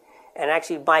mind. And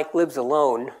actually, Mike lives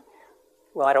alone.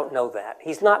 Well, I don't know that.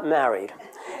 He's not married.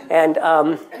 And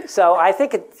so I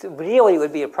think it really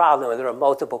would be a problem if there are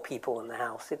multiple people in the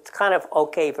house. It's kind of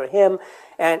okay for him.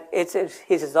 And it's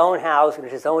his own house and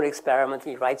it's his own experiment.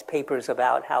 He writes papers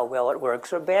about how well it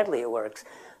works or badly it works.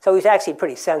 So he's actually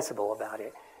pretty sensible about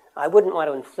it. I wouldn't want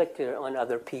to inflict it on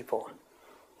other people.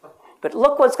 But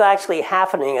look what's actually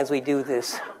happening as we do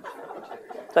this.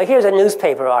 So here's a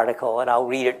newspaper article, and I'll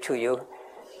read it to you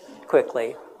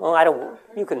quickly. Well, I don't,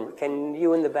 you can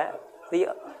you in the back?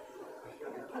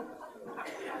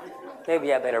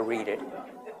 Maybe I better read it.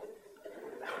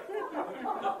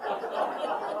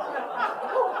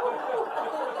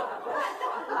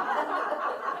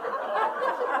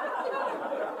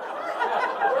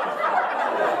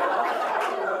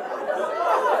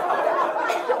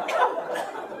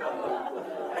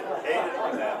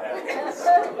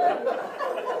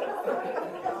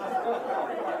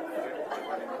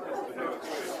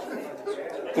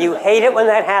 You hate it when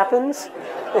that happens?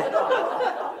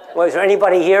 Was there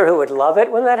anybody here who would love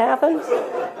it when that happens?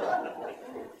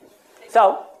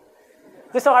 So,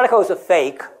 this article is a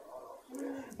fake,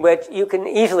 which you can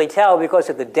easily tell because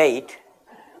of the date.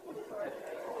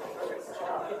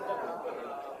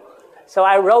 So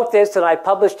I wrote this and I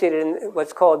published it in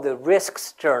what's called the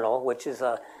Risks Journal, which is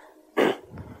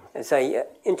it's a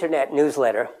internet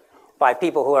newsletter by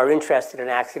people who are interested in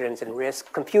accidents and risks,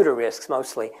 computer risks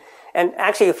mostly. And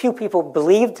actually, a few people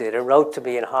believed it and wrote to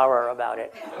me in horror about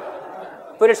it.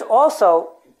 But it's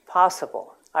also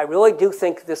possible. I really do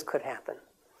think this could happen.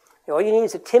 All you need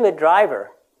is a timid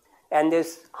driver. And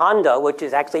this Honda, which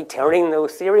is actually turning the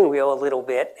steering wheel a little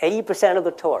bit, 80% of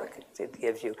the torque it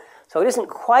gives you. So it isn't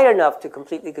quite enough to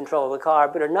completely control the car,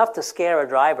 but enough to scare a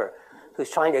driver who's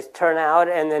trying to turn out,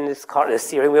 and then the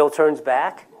steering wheel turns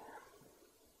back.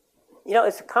 You know,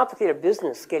 it's a complicated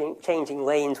business changing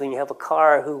lanes when you have a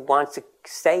car who wants to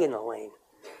stay in the lane.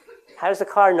 How does the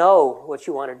car know what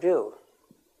you want to do?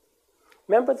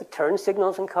 Remember the turn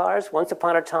signals in cars? Once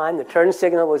upon a time, the turn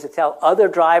signal was to tell other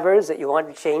drivers that you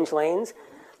wanted to change lanes.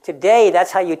 Today,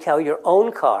 that's how you tell your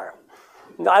own car.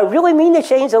 I really mean to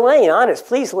change the lane, honest.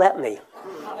 Please let me.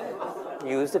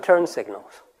 Use the turn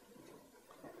signals.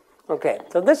 Okay,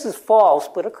 so this is false,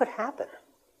 but it could happen.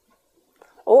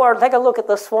 Or take a look at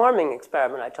the swarming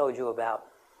experiment I told you about.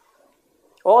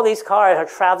 All these cars are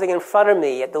traveling in front of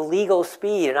me at the legal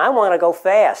speed, and I want to go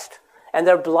fast. And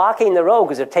they're blocking the road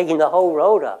because they're taking the whole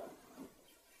road up.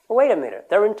 Well, wait a minute,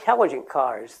 they're intelligent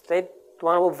cars. They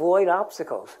want to avoid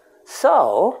obstacles.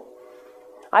 So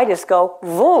I just go,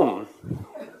 vroom.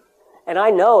 And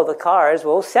I know the cars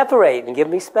will separate and give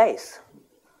me space.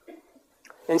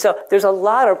 And so there's a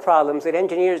lot of problems that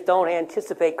engineers don't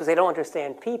anticipate because they don't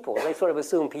understand people. They sort of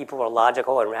assume people are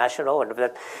logical and rational, and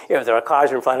if there are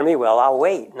cars in front of me, well, I'll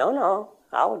wait. No,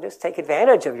 I'll just take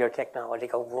advantage of your technology,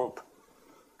 go whoop.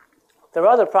 There are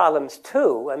other problems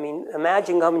too. I mean,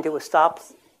 imagine coming to a stop,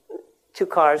 two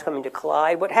cars coming to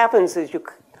collide. What happens is you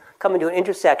come into an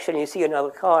intersection, you see another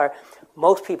car,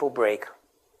 most people brake.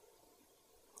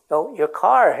 So your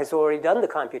car has already done the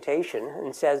computation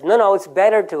and says, no, it's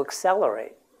better to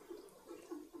accelerate.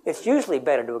 It's usually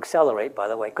better to accelerate, by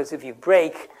the way, because if you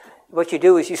brake, what you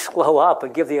do is you slow up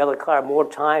and give the other car more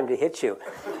time to hit you.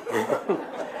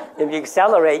 If you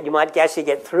accelerate, you might actually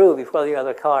get through before the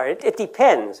other car. It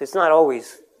depends. It's not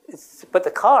always, but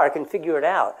the car can figure it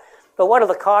out. But what if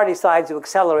the car decides to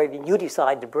accelerate and you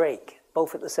decide to brake,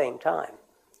 both at the same time?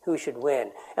 Who should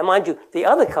win? And mind you, the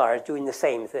other car is doing the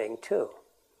same thing too.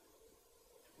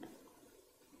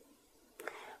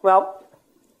 Well,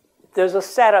 there's a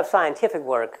set of scientific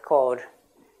work called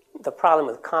The Problem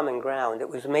with Common Ground. It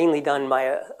was mainly done by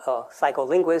a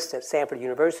psycholinguist at Stanford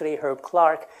University, Herb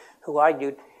Clark, who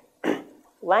argued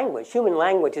language, human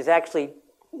language, is actually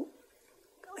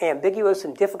ambiguous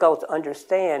and difficult to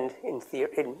understand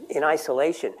in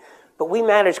isolation. But we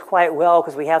manage quite well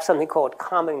because we have something called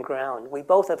common ground. We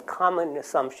both have common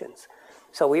assumptions.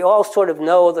 So we all sort of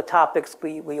know the topics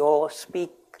we all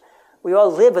speak. We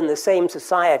all live in the same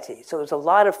society. So there's a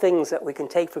lot of things that we can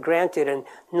take for granted and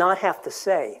not have to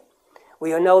say.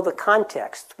 We know the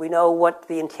context. We know what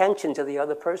the intentions of the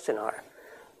other person are.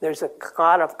 There's a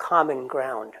lot of common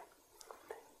ground.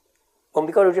 When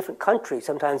we go to different countries,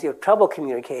 sometimes you have trouble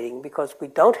communicating because we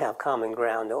don't have common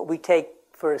ground. We take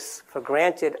for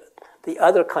granted the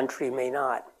other country may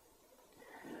not.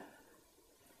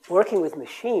 Working with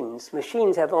machines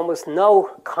have almost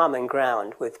no common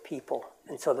ground with people.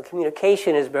 And so the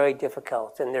communication is very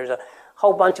difficult. And there's a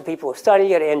whole bunch of people who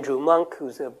study it. Andrew Monk,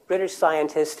 who's a British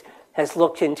scientist, has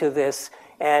looked into this.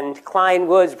 And Klein,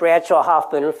 Woods, Bradshaw,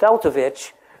 Hoffman, and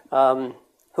Feltovich,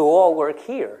 who all work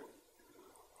here.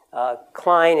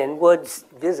 Klein and Woods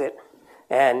visit,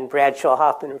 and Bradshaw,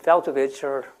 Hoffman, and Feltovich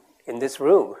are in this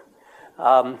room,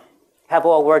 have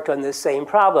all worked on this same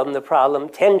problem. The problem,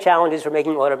 10 challenges for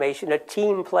making automation a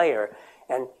team player,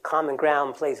 and common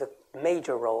ground plays a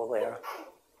major role there.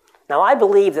 Now, I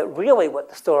believe that really what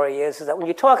the story is that when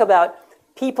you talk about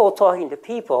people talking to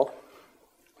people,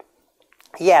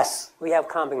 yes, we have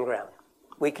common ground.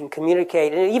 We can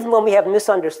communicate, and even when we have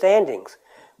misunderstandings,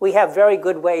 we have very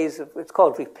good ways of, it's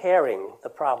called repairing the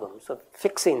problems, of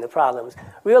fixing the problems,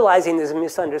 realizing there's a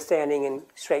misunderstanding and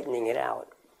straightening it out.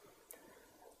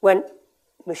 When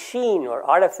machine or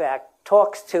artifact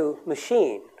talks to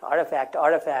machine, artifact to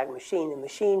artifact, machine to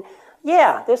machine,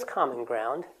 yeah, there's common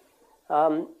ground.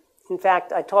 In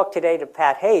fact, I talked today to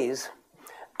Pat Hayes,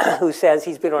 who says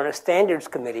he's been on a standards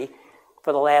committee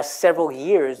for the last several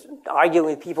years, arguing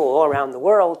with people all around the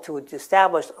world to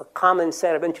establish a common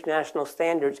set of international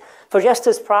standards for just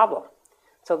this problem.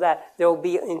 So that there will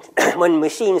be, when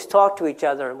machines talk to each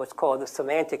other, what's called the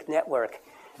semantic network,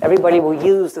 everybody will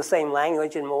use the same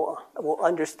language and will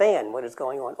understand what is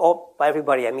going on. Oh, by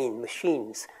everybody, I mean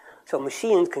machines. So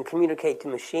machines can communicate to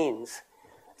machines.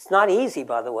 It's not easy,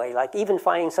 by the way, like even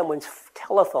finding someone's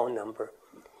telephone number.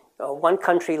 One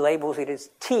country labels it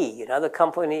as T, another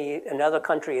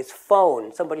country is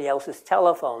phone, somebody else's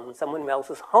telephone, someone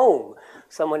else's home,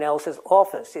 someone else's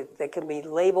office. They can be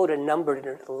labeled and numbered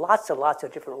in lots and lots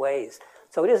of different ways.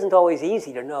 So it isn't always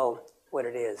easy to know what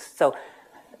it is. So,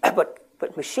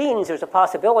 but machines, there's a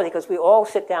possibility because we all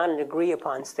sit down and agree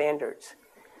upon standards.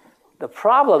 The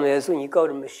problem is when you go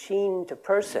to machine to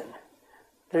person,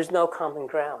 there's no common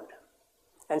ground.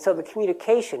 And so the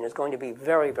communication is going to be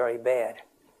very, very bad.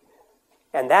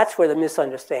 And that's where the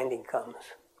misunderstanding comes.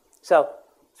 So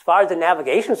as far as the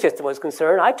navigation system was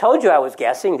concerned, I told you I was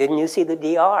guessing. Didn't you see the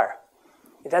DR?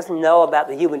 It doesn't know about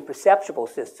the human perceptual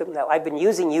system. Now, I've been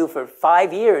using you for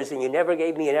 5 years, and you never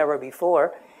gave me an error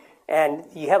before. And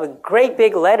you have a great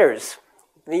big letters,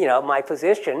 my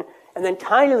position, and then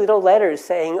tiny little letters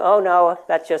saying, oh, no,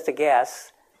 that's just a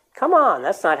guess. Come on,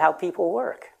 that's not how people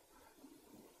work.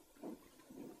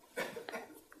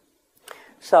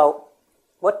 So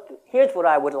here's what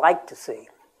I would like to see.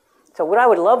 So what I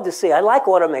would love to see, I like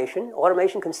automation.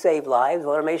 Automation can save lives.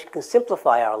 Automation can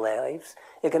simplify our lives.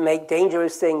 It can make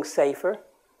dangerous things safer.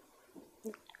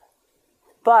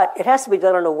 But it has to be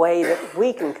done in a way that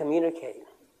we can communicate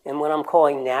in what I'm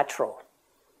calling natural.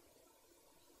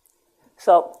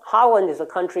 So Holland is a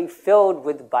country filled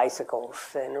with bicycles.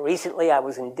 And recently I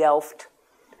was in Delft.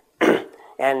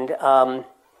 And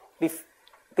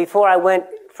before I went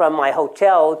from my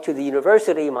hotel to the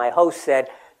university, my host said,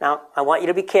 now, I want you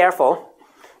to be careful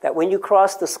that when you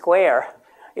cross the square,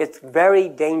 it's very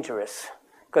dangerous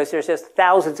because there's just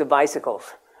thousands of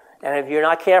bicycles. And if you're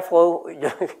not careful,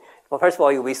 well, first of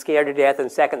all, you'll be scared to death,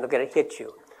 and second, they're going to hit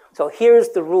you. So here's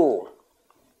the rule.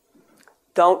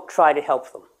 Don't try to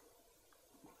help them.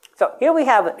 So here we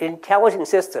have an intelligent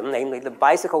system, namely the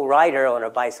bicycle rider on a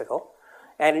bicycle,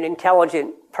 and an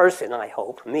intelligent person, I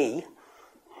hope, me,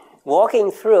 walking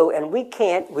through, and we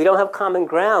don't have common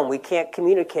ground. We can't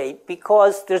communicate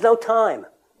because there's no time.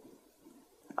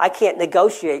 I can't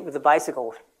negotiate with the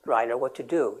bicycle rider what to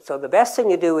do. So the best thing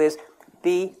to do is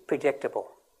be predictable.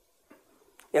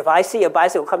 If I see a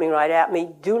bicycle coming right at me,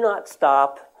 do not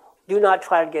stop. Do not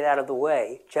try to get out of the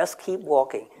way. Just keep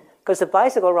walking. Because the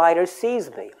bicycle rider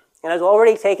sees me and has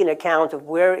already taken account of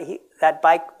where he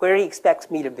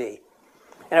expects me to be.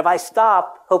 And if I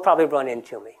stop, he'll probably run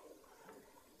into me.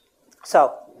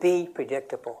 So be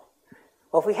predictable.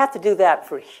 Well, if we have to do that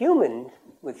for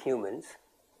with humans,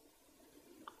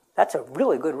 that's a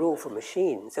really good rule for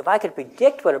machines. If I could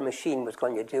predict what a machine was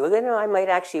going to do, then I might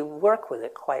actually work with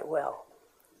it quite well.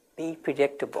 Be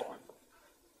predictable.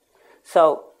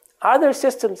 So are there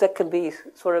systems that can be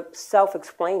sort of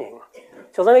self-explaining?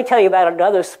 So let me tell you about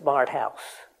another smart house.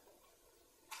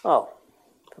 Oh,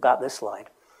 forgot this slide.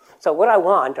 So what I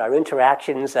want are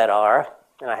interactions that are,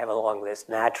 and I have a long list,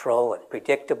 natural and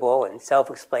predictable and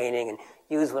self-explaining, and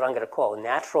use what I'm going to call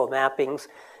natural mappings,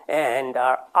 and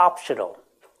are optional,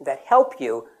 that help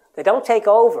you, that don't take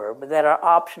over, but that are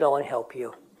optional and help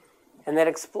you. And that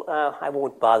I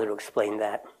won't bother to explain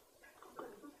that.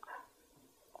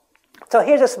 So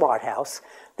here's a smart house.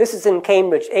 This is in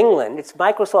Cambridge, England. It's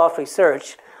Microsoft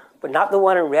Research, but not the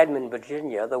one in Redmond,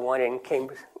 Virginia, the one in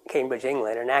Cambridge,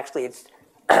 England. And actually, it's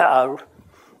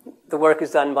the work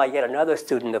is done by yet another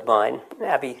student of mine,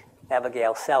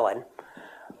 Abigail Sellen.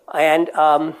 And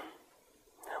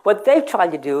what they've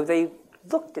tried to do, they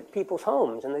looked at people's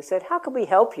homes and they said, how can we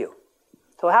help you?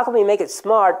 So how can we make it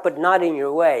smart but not in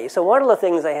your way? So one of the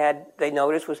things they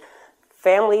noticed was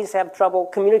families have trouble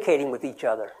communicating with each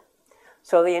other.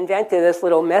 So they invented this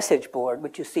little message board,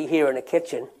 which you see here in the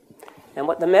kitchen. And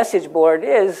what the message board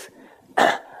is,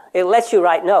 it lets you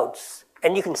write notes.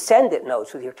 And you can send it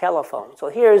notes with your telephone. So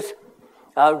here's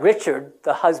Richard,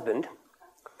 the husband,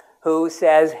 who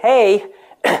says, hey,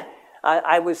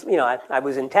 I was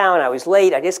in town, I was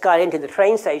late, I just got into the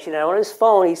train station, and on his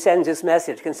phone he sends this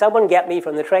message. Can someone get me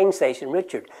from the train station,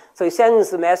 Richard? So he sends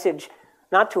the message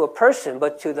not to a person,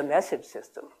 but to the message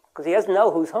system, because he doesn't know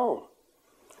who's home.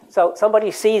 So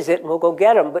somebody sees it and will go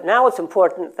get him. But now it's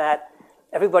important that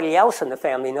everybody else in the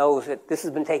family knows that this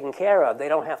has been taken care of. They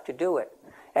don't have to do it.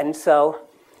 And so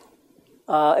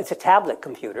it's a tablet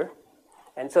computer.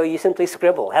 And so you simply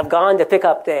scribble, have gone to pick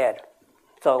up Dad.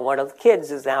 So one of the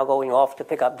kids is now going off to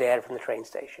pick up Dad from the train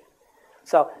station.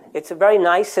 So it's a very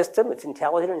nice system. It's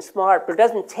intelligent and smart, but it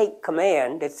doesn't take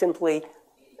command. It simply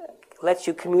lets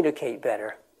you communicate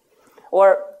better.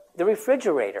 Or the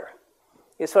refrigerator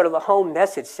is sort of a home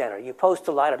message center. You post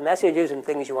a lot of messages and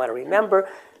things you want to remember,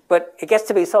 but it gets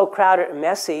to be so crowded and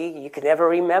messy, you can never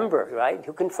remember, right?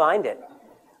 Who can find it?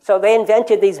 So they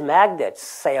invented these magnets,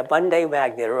 say a Monday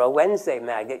magnet or a Wednesday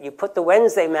magnet. You put the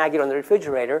Wednesday magnet on the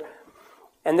refrigerator,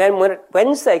 and then when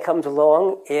Wednesday comes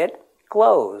along, it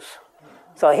glows.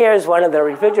 So here's one of the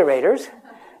refrigerators,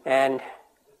 and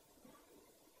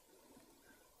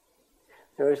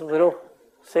there's a little,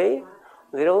 see?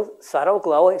 Little subtle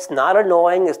glow. It's not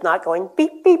annoying. It's not going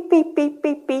beep, beep, beep, beep,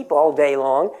 beep, beep all day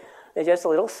long. It's just a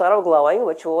little subtle glowing,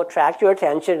 which will attract your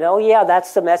attention. Oh, yeah,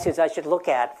 that's the message I should look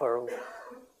at for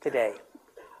today.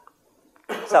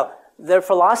 So their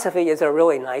philosophy is a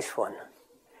really nice one.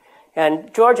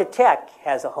 And Georgia Tech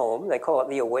has a home. They call it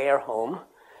the Aware Home.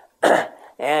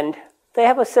 And they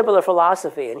have a similar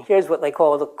philosophy. And here's what they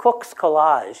call the Cook's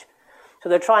Collage. So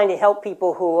they're trying to help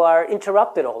people who are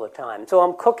interrupted all the time. So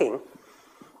I'm cooking.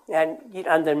 And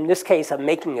in this case, I'm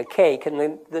making a cake.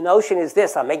 And the notion is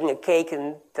this. I'm making a cake,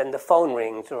 and then the phone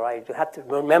rings, or I have to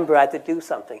remember I have to do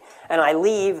something. And I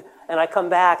leave, and I come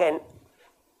back, and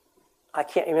I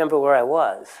can't remember where I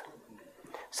was.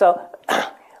 So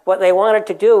what they wanted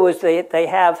to do was they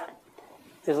have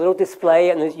this little display,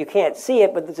 and you can't see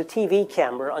it, but there's a TV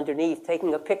camera underneath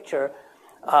taking a picture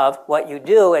of what you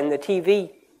do. And the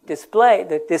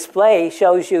display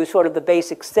shows you sort of the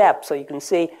basic steps. So you can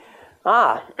see,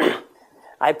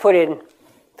 I put in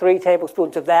 3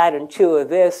 tablespoons of that and 2 of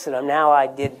this, and now I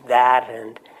did that.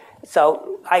 And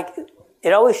so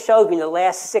it always shows me the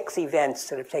last 6 events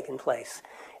that have taken place.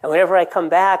 And whenever I come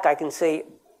back, I can see,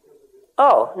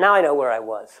 oh, now I know where I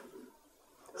was.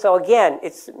 So again,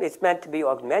 it's meant to be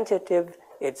augmentative.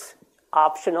 It's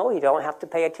optional. You don't have to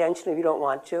pay attention if you don't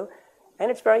want to.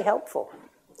 And it's very helpful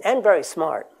and very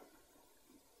smart.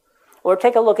 Or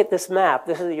take a look at this map.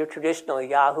 This is your traditional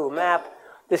Yahoo map.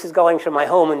 This is going from my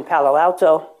home in Palo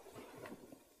Alto.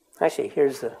 Actually,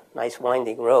 here's a nice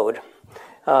winding road.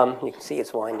 You can see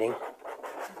it's winding.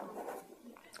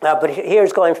 But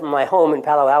here's going from my home in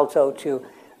Palo Alto to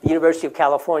the University of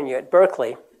California at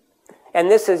Berkeley. And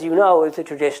this, as you know, is a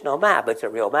traditional map. It's a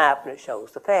real map, and it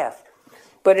shows the path.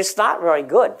 But it's not very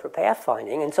good for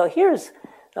pathfinding. And so here's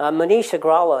Manish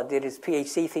Agrala did his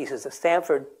PhD thesis at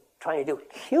Stanford trying to do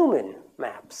human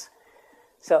maps.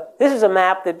 So this is a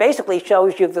map that basically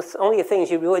shows you the only things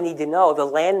you really need to know, the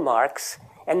landmarks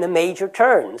and the major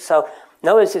turns. So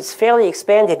notice it's fairly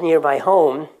expanded near my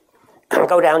home.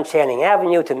 Go down Channing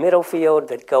Avenue to Middlefield,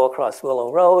 that go across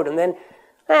Willow Road, and then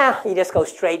you just go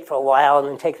straight for a while and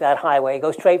then take that highway,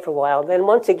 go straight for a while. And then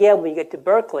once again, when you get to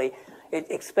Berkeley, it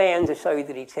expands to show you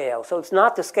the detail. So it's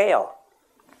not to scale,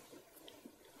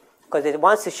 because it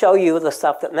wants to show you the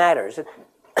stuff that matters.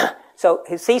 So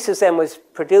his thesis then was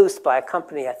produced by a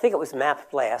company, I think it was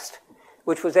MapBlast,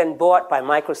 which was then bought by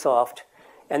Microsoft.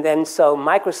 And then so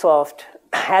Microsoft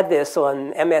had this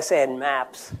on MSN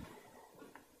Maps.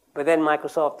 But then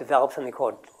Microsoft developed something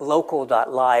called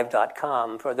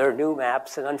local.live.com for their new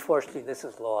maps, and unfortunately this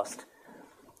is lost.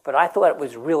 But I thought it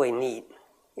was really neat.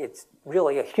 It's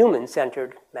really a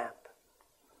human-centered map.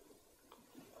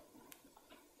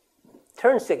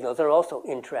 Turn signals are also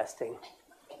interesting.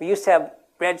 We used to have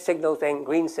red signals and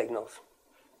green signals,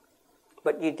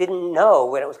 but you didn't know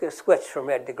when it was going to switch from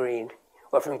red to green,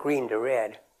 or from green to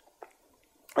red.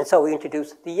 And so we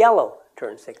introduced the yellow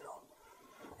turn signal.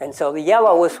 And so the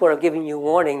yellow was sort of giving you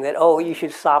warning that, oh, you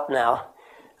should stop now.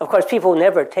 Of course, people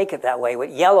never take it that way. What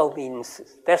yellow means,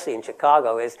 especially in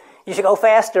Chicago, is you should go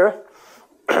faster.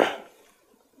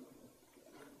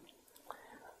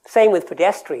 Same with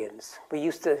pedestrians. We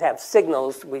used to have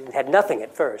signals. We had nothing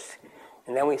at first.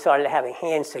 And then we started having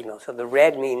hand signals. So the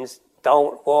red means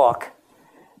don't walk.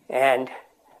 And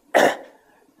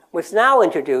what's now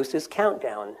introduced is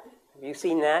countdown. Have you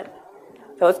seen that?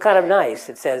 So it's kind of nice.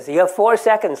 It says you have 4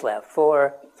 seconds left.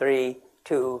 4, 3,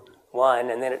 2, 1,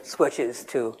 and then it switches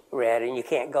to red, and you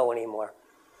can't go anymore.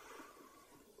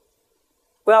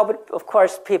 Well, but of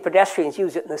course, pedestrians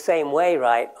use it in the same way,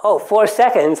 right? Oh, 4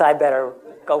 seconds, I better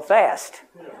go fast.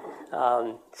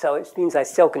 So it means I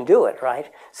still can do it,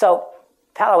 right? So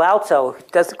Palo Alto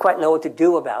doesn't quite know what to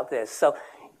do about this. So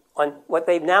what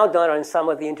they've now done on some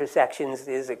of the intersections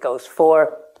is it goes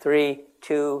 4, 3,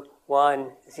 2,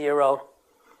 1, 0.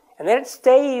 And then it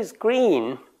stays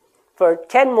green for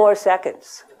 10 more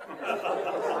seconds.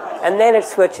 And then it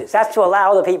switches. That's to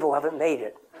allow the people who haven't made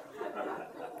it.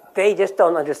 They just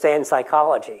don't understand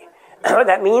psychology. What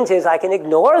that means is I can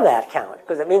ignore that count,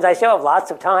 because it means I still have lots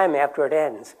of time after it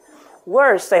ends.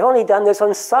 Worse, they've only done this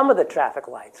on some of the traffic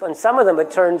lights. On some of them,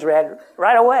 it turns red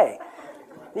right away.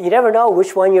 You never know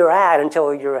which one you're at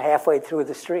until you're halfway through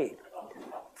the street.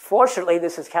 Fortunately,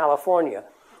 this is California,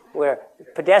 where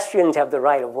pedestrians have the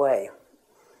right of way.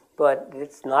 But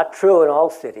it's not true in all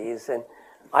cities. And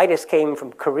I just came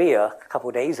from Korea a couple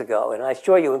of days ago, and I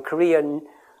assure you, in Korea,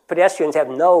 pedestrians have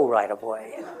no right of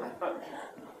way.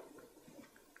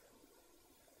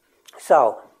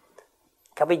 So,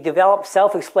 can we develop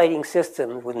self-explaining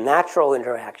systems with natural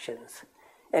interactions?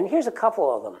 And here's a couple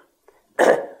of them.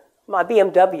 My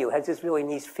BMW has this really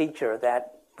neat feature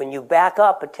that when you back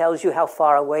up, it tells you how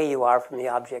far away you are from the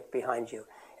object behind you.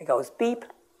 It goes beep,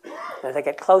 and as I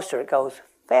get closer, it goes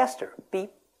faster.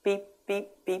 Beep, beep, beep,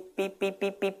 beep, beep, beep,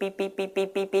 beep, beep, beep, beep, beep,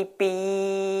 beep, beep, beep,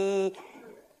 beep.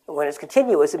 When it's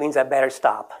continuous, it means I better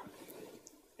stop.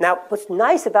 Now, what's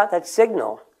nice about that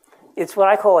signal, it's what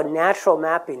I call a natural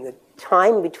mapping. The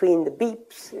time between the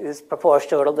beeps is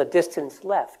proportional to the distance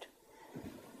left.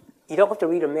 You don't have to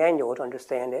read a manual to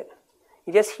understand it.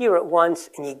 You just hear it once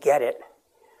and you get it.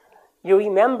 You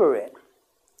remember it.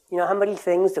 You know how many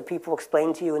things that people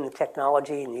explain to you in the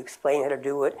technology, and you explain how to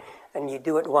do it, and you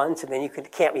do it once, and then you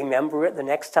can't remember it the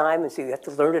next time, and so you have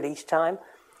to learn it each time?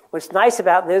 What's nice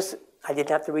about this, I didn't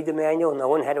have to read the manual. No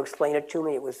one had to explain it to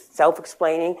me. It was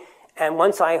self-explaining. And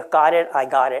once I got it, I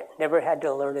got it. Never had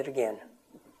to learn it again.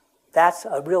 That's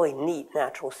a really neat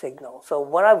natural signal. So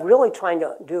what I'm really trying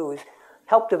to do is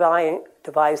help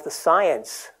devise the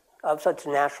science of such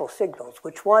natural signals.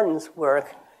 Which ones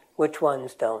work, which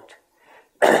ones don't.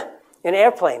 In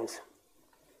airplanes,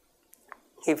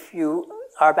 if you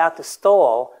are about to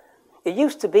stall, It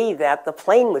used to be that the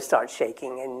plane would start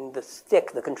shaking and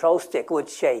the control stick would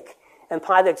shake. And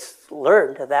pilots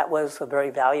learned that that was a very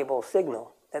valuable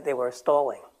signal that they were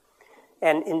stalling.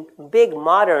 And in big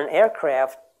modern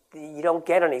aircraft, you don't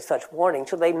get any such warning,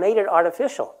 so they made it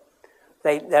artificial.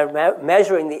 They're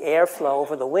measuring the airflow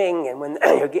over the wing, and when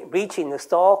you're reaching the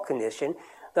stall condition,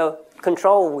 the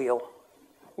control wheel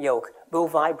yoke will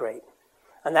vibrate.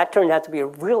 And that turned out to be a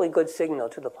really good signal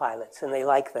to the pilots, and they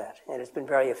like that, and it's been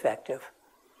very effective.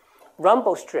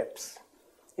 Rumble strips.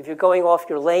 If you're going off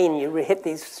your lane, you hit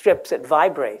these strips that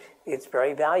vibrate. It's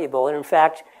very valuable. And in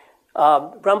fact,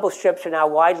 rumble strips are now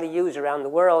widely used around the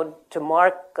world to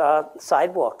mark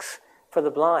sidewalks for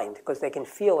the blind, because they can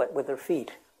feel it with their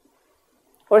feet.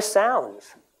 Or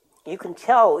sounds. You can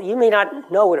tell, you may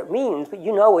not know what it means, but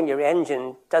you know when your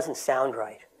engine doesn't sound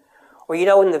right. Or you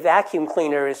know when the vacuum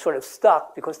cleaner is sort of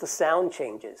stuck because the sound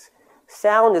changes.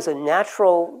 Sound is a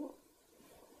natural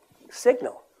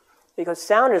signal, because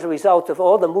sound is a result of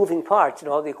all the moving parts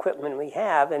and all the equipment we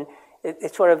have, and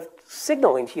it's sort of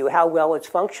signaling to you how well it's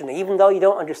functioning. Even though you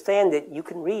don't understand it, you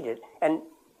can read it. And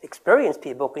experienced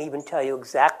people can even tell you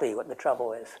exactly what the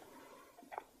trouble is.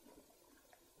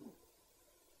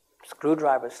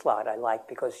 Screwdriver slot I like,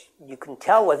 because you can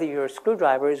tell whether your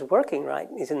screwdriver is working right,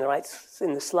 is in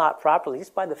the slot properly,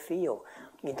 just by the feel.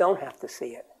 You don't have to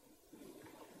see it.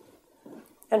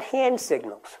 And hand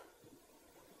signals.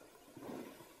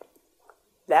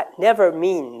 That never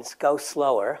means go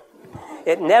slower.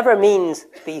 It never means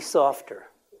be softer.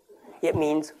 It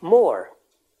means more.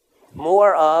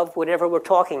 More of whatever we're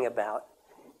talking about.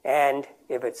 And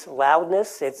if it's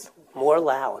loudness, it's more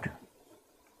loud.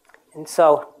 And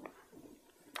so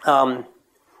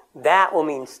that will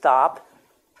mean stop.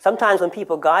 Sometimes when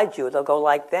people guide you, they'll go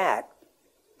like that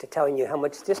to telling you how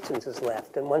much distance is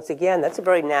left. And once again, that's a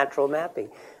very natural mapping.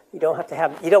 You don't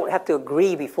have to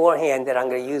agree beforehand that I'm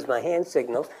going to use my hand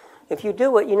signals. If you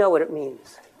do it, you know what it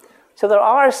means. So there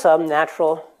are some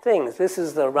natural things. This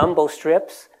is the rumble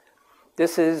strips.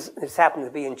 This happened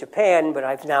to be in Japan, but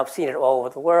I've now seen it all over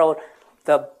the world.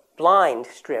 The blind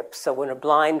strips. So when a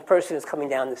blind person is coming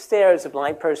down the stairs, a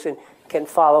blind person can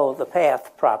follow the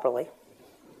path properly.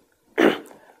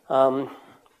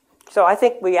 So I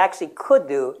think we actually could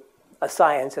do a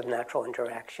science of natural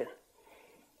interaction.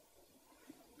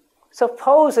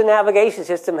 Suppose the navigation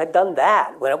system had done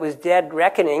that. When it was dead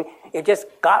reckoning, it just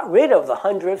got rid of the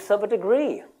hundredths of a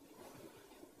degree.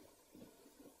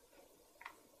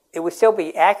 It would still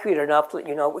be accurate enough to let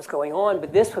you know what was going on,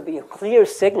 but this would be a clear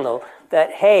signal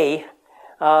that, hey,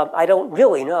 I don't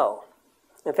really know.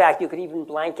 In fact, you could even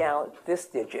blank out this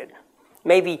digit.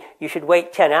 Maybe you should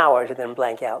wait 10 hours and then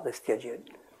blank out this digit.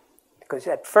 Because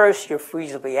at first, you're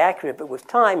reasonably accurate, but with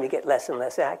time, you get less and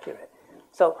less accurate.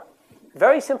 So,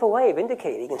 very simple way of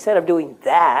indicating, instead of doing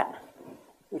that,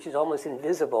 which is almost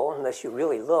invisible unless you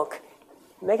really look,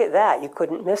 make it that. You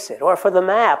couldn't miss it. Or for the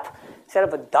map, instead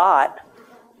of a dot,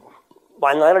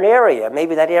 why not an area?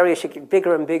 Maybe that area should get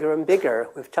bigger and bigger and bigger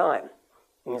with time.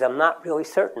 It means I'm not really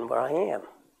certain where I am.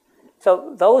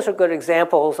 So those are good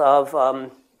examples of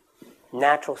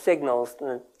natural signals.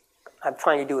 I'm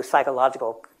trying to do a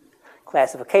psychological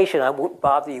classification. I won't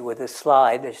bother you with this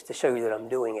slide just to show you that I'm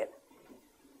doing it.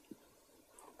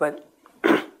 But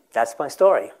that's my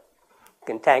story.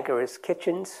 Cantankerous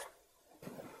kitchens.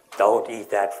 Don't eat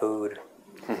that food.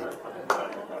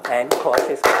 And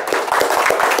cautious guidance.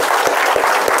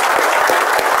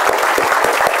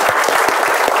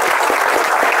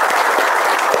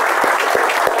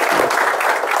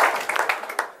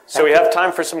 So we have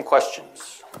time for some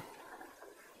questions.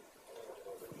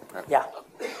 Yeah.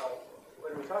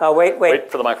 Oh, wait. Wait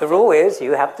for the microphone. The rule is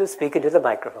you have to speak into the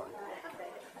microphone.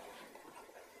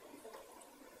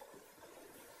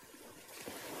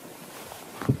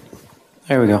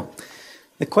 There we go.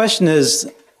 The question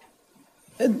is,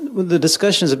 the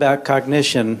discussion is about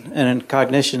cognition, and in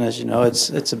cognition, as you know,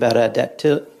 it's about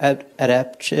adaptation,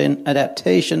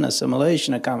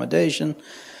 assimilation, accommodation.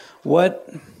 And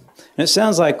it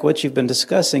sounds like what you've been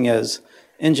discussing is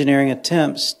engineering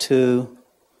attempts to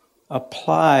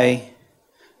apply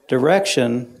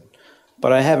direction,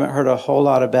 but I haven't heard a whole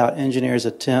lot about engineers'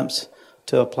 attempts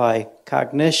to apply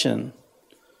cognition,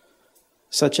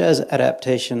 such as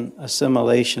adaptation,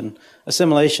 assimilation.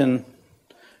 Assimilation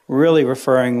really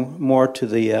referring more to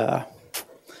the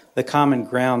common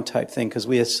ground type thing, because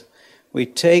we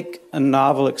take a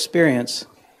novel experience,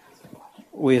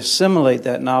 we assimilate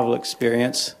that novel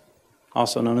experience,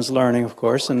 also known as learning, of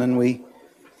course, and then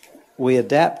we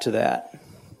adapt to that.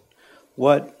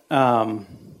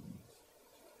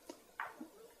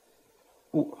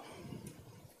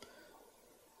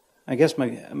 I I guess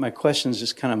my question's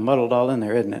just kind of muddled all in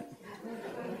there, isn't it?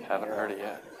 Haven't heard it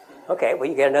yet. Okay, well,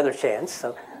 you get another chance.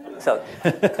 So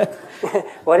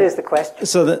what is the question?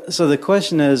 So the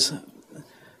question is,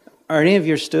 are any of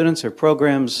your students or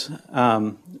programs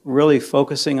really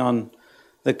focusing on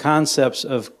the concepts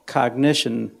of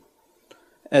cognition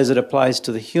as it applies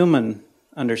to the human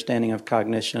understanding of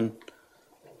cognition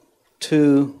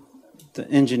to the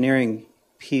engineering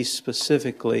piece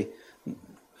specifically?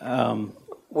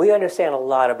 We understand a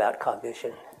lot about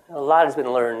cognition. A lot has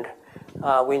been learned.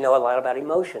 We know a lot about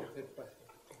emotion.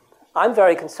 I'm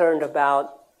very concerned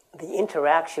about the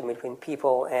interaction between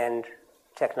people and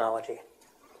technology.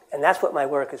 And that's what my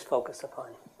work is focused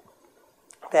upon.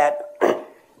 That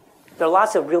there are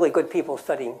lots of really good people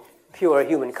studying pure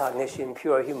human cognition,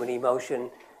 pure human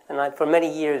emotion, and for many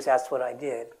years that's what I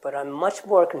did. But I'm much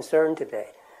more concerned today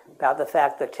about the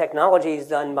fact that technology is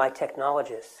done by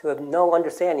technologists who have no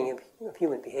understanding of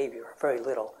human behavior, very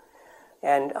little.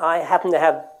 And I happen to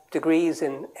have degrees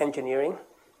in engineering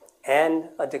and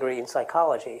a degree in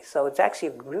psychology, so it's actually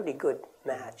a really good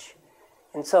match.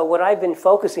 And so what I've been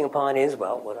focusing upon is,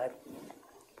 well,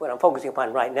 what I'm focusing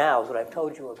upon right now is what I've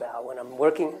told you about. When I'm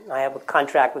working, I have a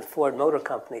contract with Ford Motor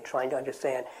Company trying to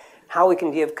understand how we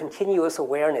can give continuous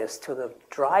awareness to the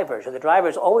driver. So the driver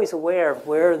is always aware of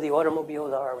where the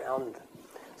automobiles are around them.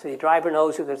 So the driver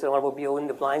knows if there's an automobile in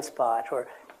the blind spot or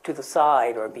to the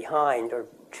side or behind or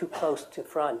too close to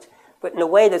front, but in a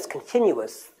way that's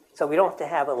continuous. So we don't have to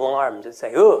have alarms that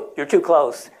say, oh, you're too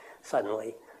close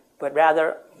suddenly. But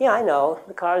rather, yeah, I know,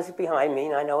 the car is behind me,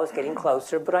 and I know it's getting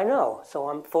closer, but I know. So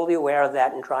I'm fully aware of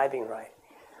that and driving right.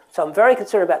 So I'm very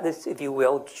concerned about this, if you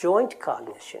will, joint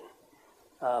cognition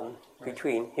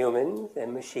between human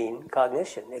and machine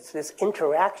cognition. It's this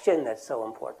interaction that's so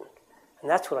important. And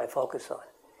that's what I focus on.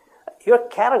 Your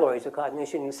categories of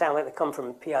cognition sound like they come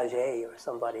from Piaget or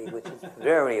somebody, which is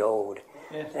very old.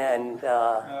 And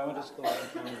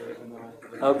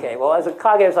okay, well, as a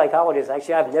cognitive psychologist,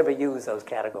 actually, I've never used those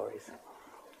categories.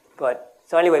 But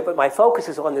my focus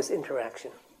is on this interaction.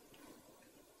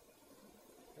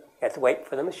 You have to wait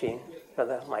for the machine, for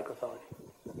the microphone.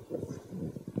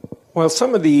 Well,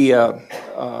 some of the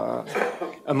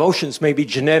emotions may be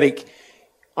genetic.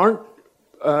 Aren't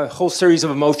a whole series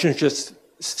of emotions just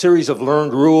a series of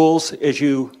learned rules as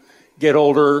you get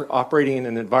older, operating in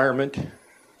an environment?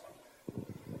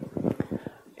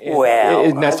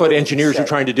 And that's what engineers are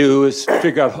trying to do, is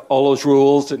figure out all those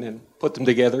rules and then put them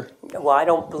together. Well, I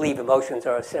don't believe emotions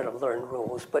are a set of learned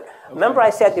rules. But remember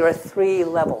I said there are 3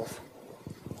 levels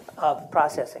of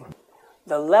processing.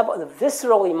 The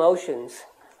visceral emotions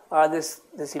are this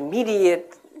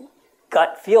immediate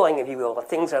gut feeling, if you will, that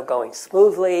things are going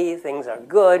smoothly, things are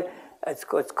good. It's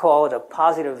called a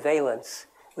positive valence,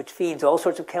 which feeds all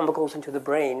sorts of chemicals into the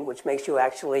brain, which makes you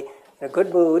actually in a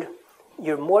good mood.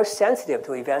 You're more sensitive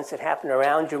to events that happen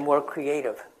around you, more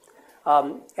creative.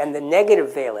 And the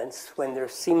negative valence, when there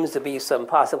seems to be some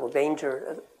possible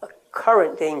danger, a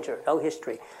current danger, no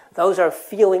history, those are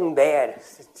feeling bad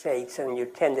states, and you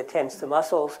tend to tense the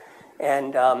muscles,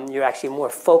 and you're actually more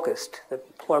focused. The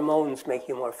hormones make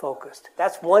you more focused.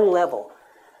 That's one level.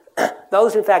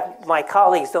 Those, in fact, my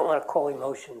colleagues don't want to call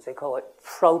emotions. They call it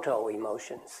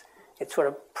proto-emotions. It's sort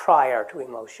of prior to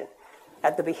emotion.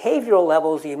 At the behavioral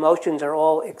levels, the emotions are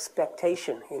all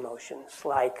expectation emotions,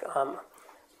 like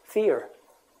fear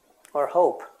or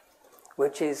hope,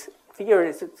 which is, fear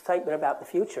is excitement about the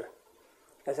future.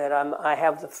 Is that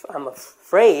I'm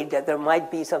afraid that there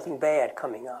might be something bad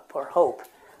coming up, or hope.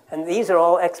 And these are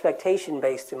all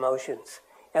expectation-based emotions.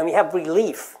 And we have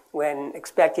relief when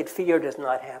expected fear does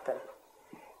not happen.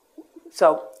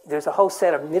 So there's a whole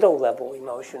set of middle-level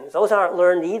emotions. Those aren't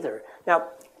learned either. Now,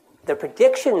 the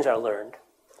predictions are learned.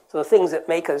 So the things that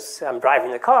make us, I'm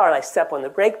driving the car and I step on the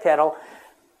brake pedal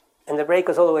and the brake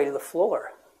goes all the way to the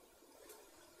floor.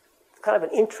 It's kind of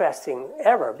an interesting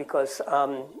error because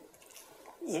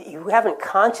you haven't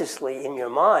consciously in your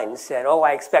mind said, oh,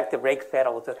 I expect the brake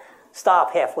pedal to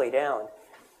stop halfway down.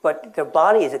 But the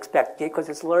body is expecting it because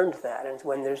it's learned that. And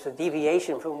when there's a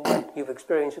deviation from what you've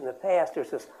experienced in the past, there's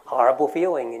this horrible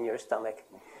feeling in your stomach.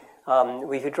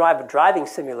 If you drive a driving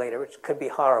simulator, which could be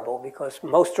horrible because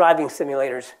most driving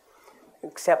simulators,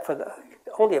 except for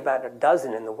only about a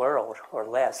dozen in the world or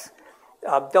less,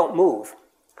 don't move.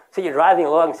 So you're driving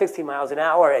along 60 miles an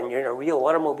hour and you're in a real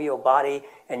automobile body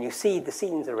and you see the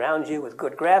scenes around you with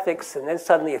good graphics, and then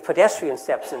suddenly a pedestrian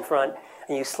steps in front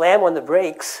and you slam on the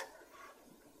brakes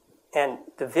and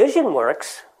the vision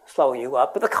works, slowing you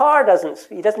up, but the car doesn't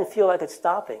feel like it's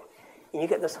stopping. And you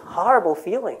get this horrible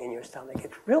feeling in your stomach.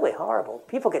 It's really horrible.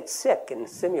 People get sick in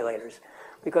simulators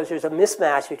because there's a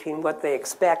mismatch between what they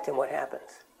expect and what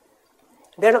happens.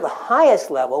 Then at the highest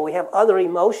level, we have other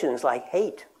emotions like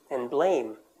hate and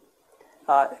blame.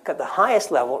 At the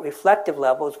highest level, reflective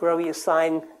level, is where we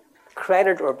assign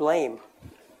credit or blame.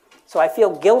 So I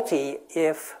feel guilty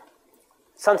if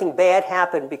something bad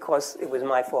happened because it was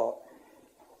my fault.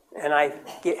 And I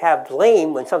have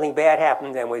blame when something bad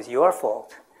happened and was your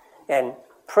fault. And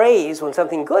praise when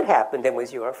something good happened and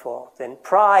was your fault. And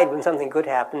pride when something good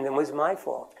happened and was my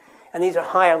fault. And these are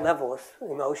higher levels of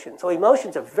emotions. So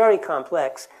emotions are very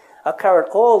complex, occur at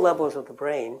all levels of the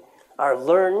brain, are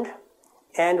learned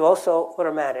and also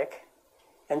automatic.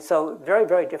 And so very,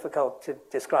 very difficult to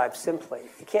describe simply.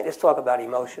 You can't just talk about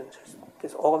emotions.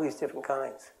 There's all these different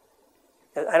kinds.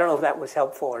 I don't know if that was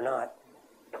helpful or not.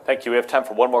 Thank you. We have time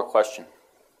for one more question.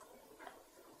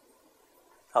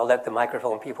 I'll let the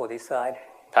microphone people decide.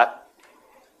 Pat?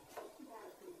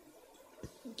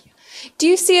 Do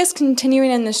you see us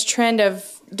continuing in this trend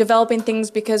of developing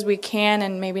things because we can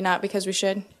and maybe not because we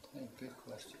should?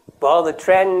 Well, the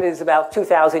trend is about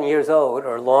 2,000 years old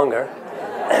or longer.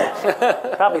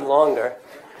 Probably longer.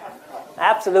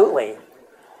 Absolutely.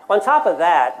 On top of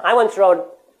that, I once wrote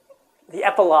the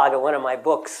epilogue of one of my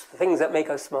books, The Things That Make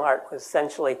Us Smart, was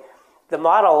essentially the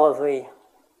model of the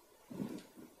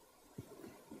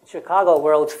Chicago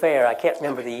World's Fair. I can't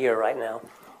remember the year right now.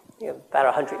 About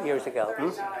 100 years ago.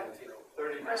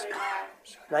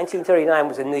 1939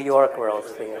 was the New York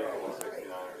World's Fair.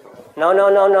 No.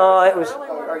 It was.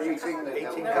 Are you saying the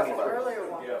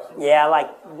 1893? Yeah, like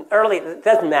early. It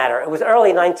doesn't matter. It was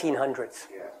early 1900s.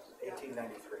 Yeah,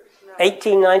 1893.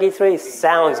 1893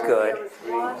 sounds good.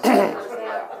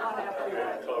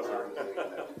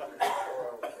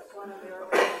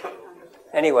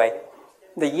 Anyway,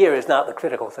 the year is not the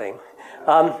critical thing.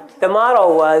 The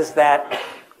model was that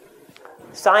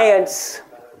science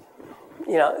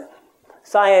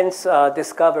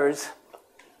discovers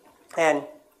and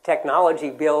technology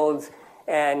builds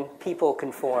and people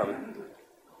conform.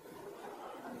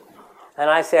 And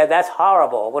I said, that's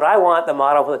horrible. What I want the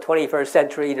model for the 21st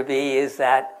century to be is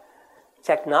that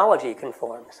technology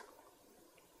conforms.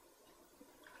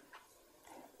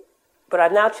 But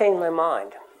I've now changed my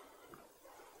mind.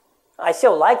 I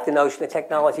still like the notion that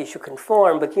technology should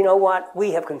conform, but you know what?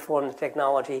 We have conformed to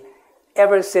technology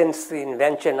ever since the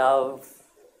invention of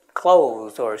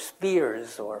clothes or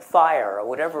spears or fire or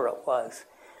whatever it was.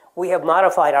 We have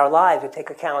modified our lives to take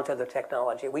account of the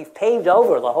technology. We've paved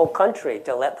over the whole country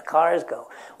to let the cars go.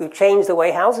 We've changed the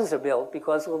way houses are built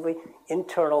because of the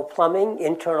internal plumbing,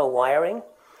 internal wiring.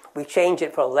 We changed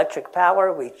it for electric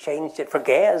power. We changed it for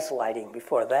gas lighting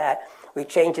before that. We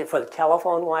changed it for the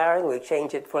telephone wiring. We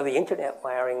changed it for the internet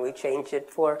wiring. We changed it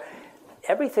for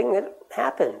everything that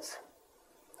happens.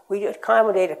 We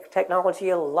accommodate technology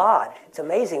a lot. It's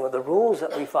amazing with the rules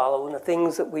that we follow and the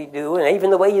things that we do, and even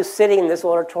the way you're sitting in this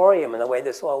auditorium and the way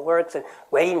this all works and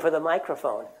waiting for the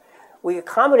microphone. We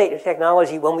accommodate the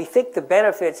technology when we think the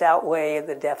benefits outweigh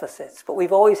the deficits, but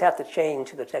we've always had to change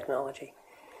to the technology.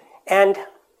 And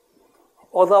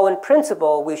although in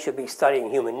principle we should be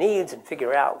studying human needs and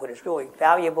figure out what is really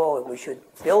valuable, and we should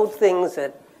build things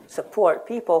that support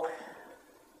people,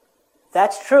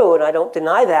 that's true, and I don't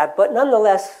deny that, but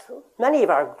nonetheless, many of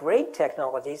our great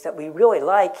technologies that we really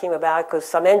like came about because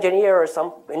some engineer or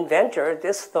some inventor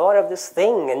just thought of this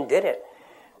thing and did it.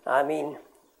 I mean,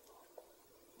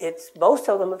 most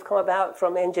of them have come about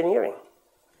from engineering.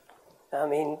 I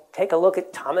mean, take a look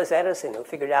at Thomas Edison, who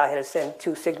figured out how to send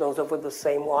two signals over the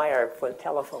same wire for the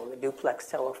telephone, the duplex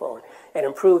telephone, and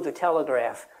improved the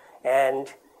telegraph.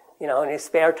 And, in his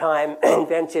spare time,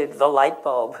 invented the light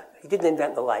bulb. He didn't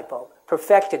invent the light bulb,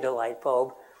 perfected the light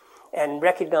bulb, and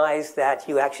recognized that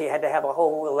you actually had to have a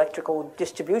whole electrical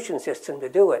distribution system to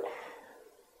do it,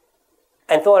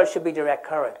 and thought it should be direct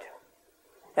current.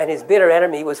 And his bitter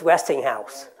enemy was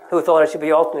Westinghouse, who thought it should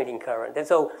be alternating current. And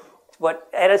so what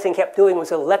Edison kept doing was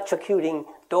electrocuting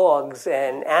dogs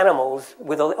and animals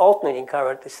with alternating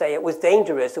current to say it was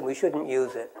dangerous and we shouldn't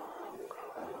use it.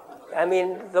 I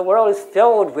mean, the world is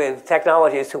filled with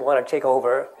technologists who want to take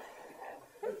over.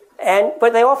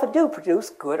 But they often do produce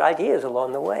good ideas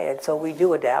along the way, and so we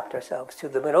do adapt ourselves to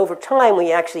them. And over time,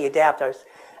 we actually adapt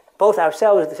both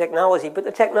ourselves to the technology, but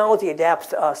the technology adapts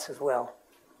to us as well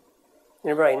in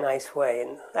a very nice way.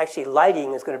 And actually,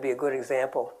 lighting is going to be a good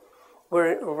example.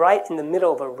 We're right in the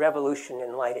middle of a revolution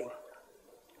in lighting.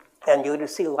 And you're going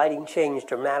to see lighting change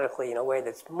dramatically in a way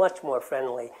that's much more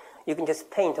friendly. You can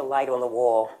just paint a light on the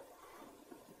wall.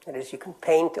 That is, you can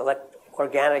paint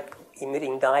organic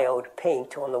emitting diode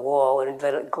paint on the wall and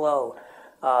let it glow.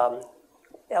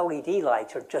 LED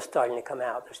lights are just starting to come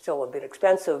out. They're still a bit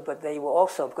expensive, but they will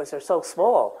also, because they're so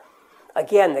small,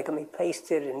 again, they can be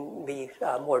pasted and be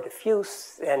more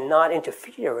diffuse and not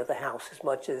interfere with the house as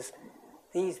much as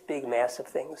these big, massive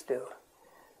things do.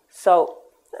 So,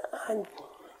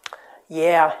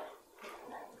 yeah,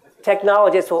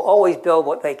 technologists will always build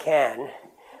what they can,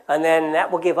 and then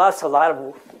that will give us a lot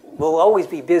of, we'll always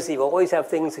be busy, we'll always have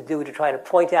things to do to try to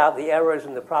point out the errors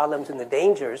and the problems and the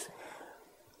dangers.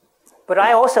 But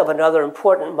I also have another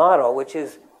important motto, which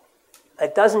is,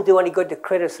 it doesn't do any good to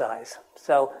criticize.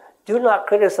 So do not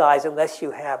criticize unless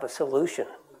you have a solution.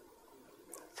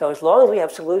 So as long as we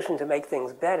have solutions to make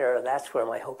things better, that's where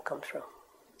my hope comes from.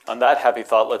 On that happy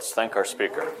thought, let's thank our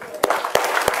speaker.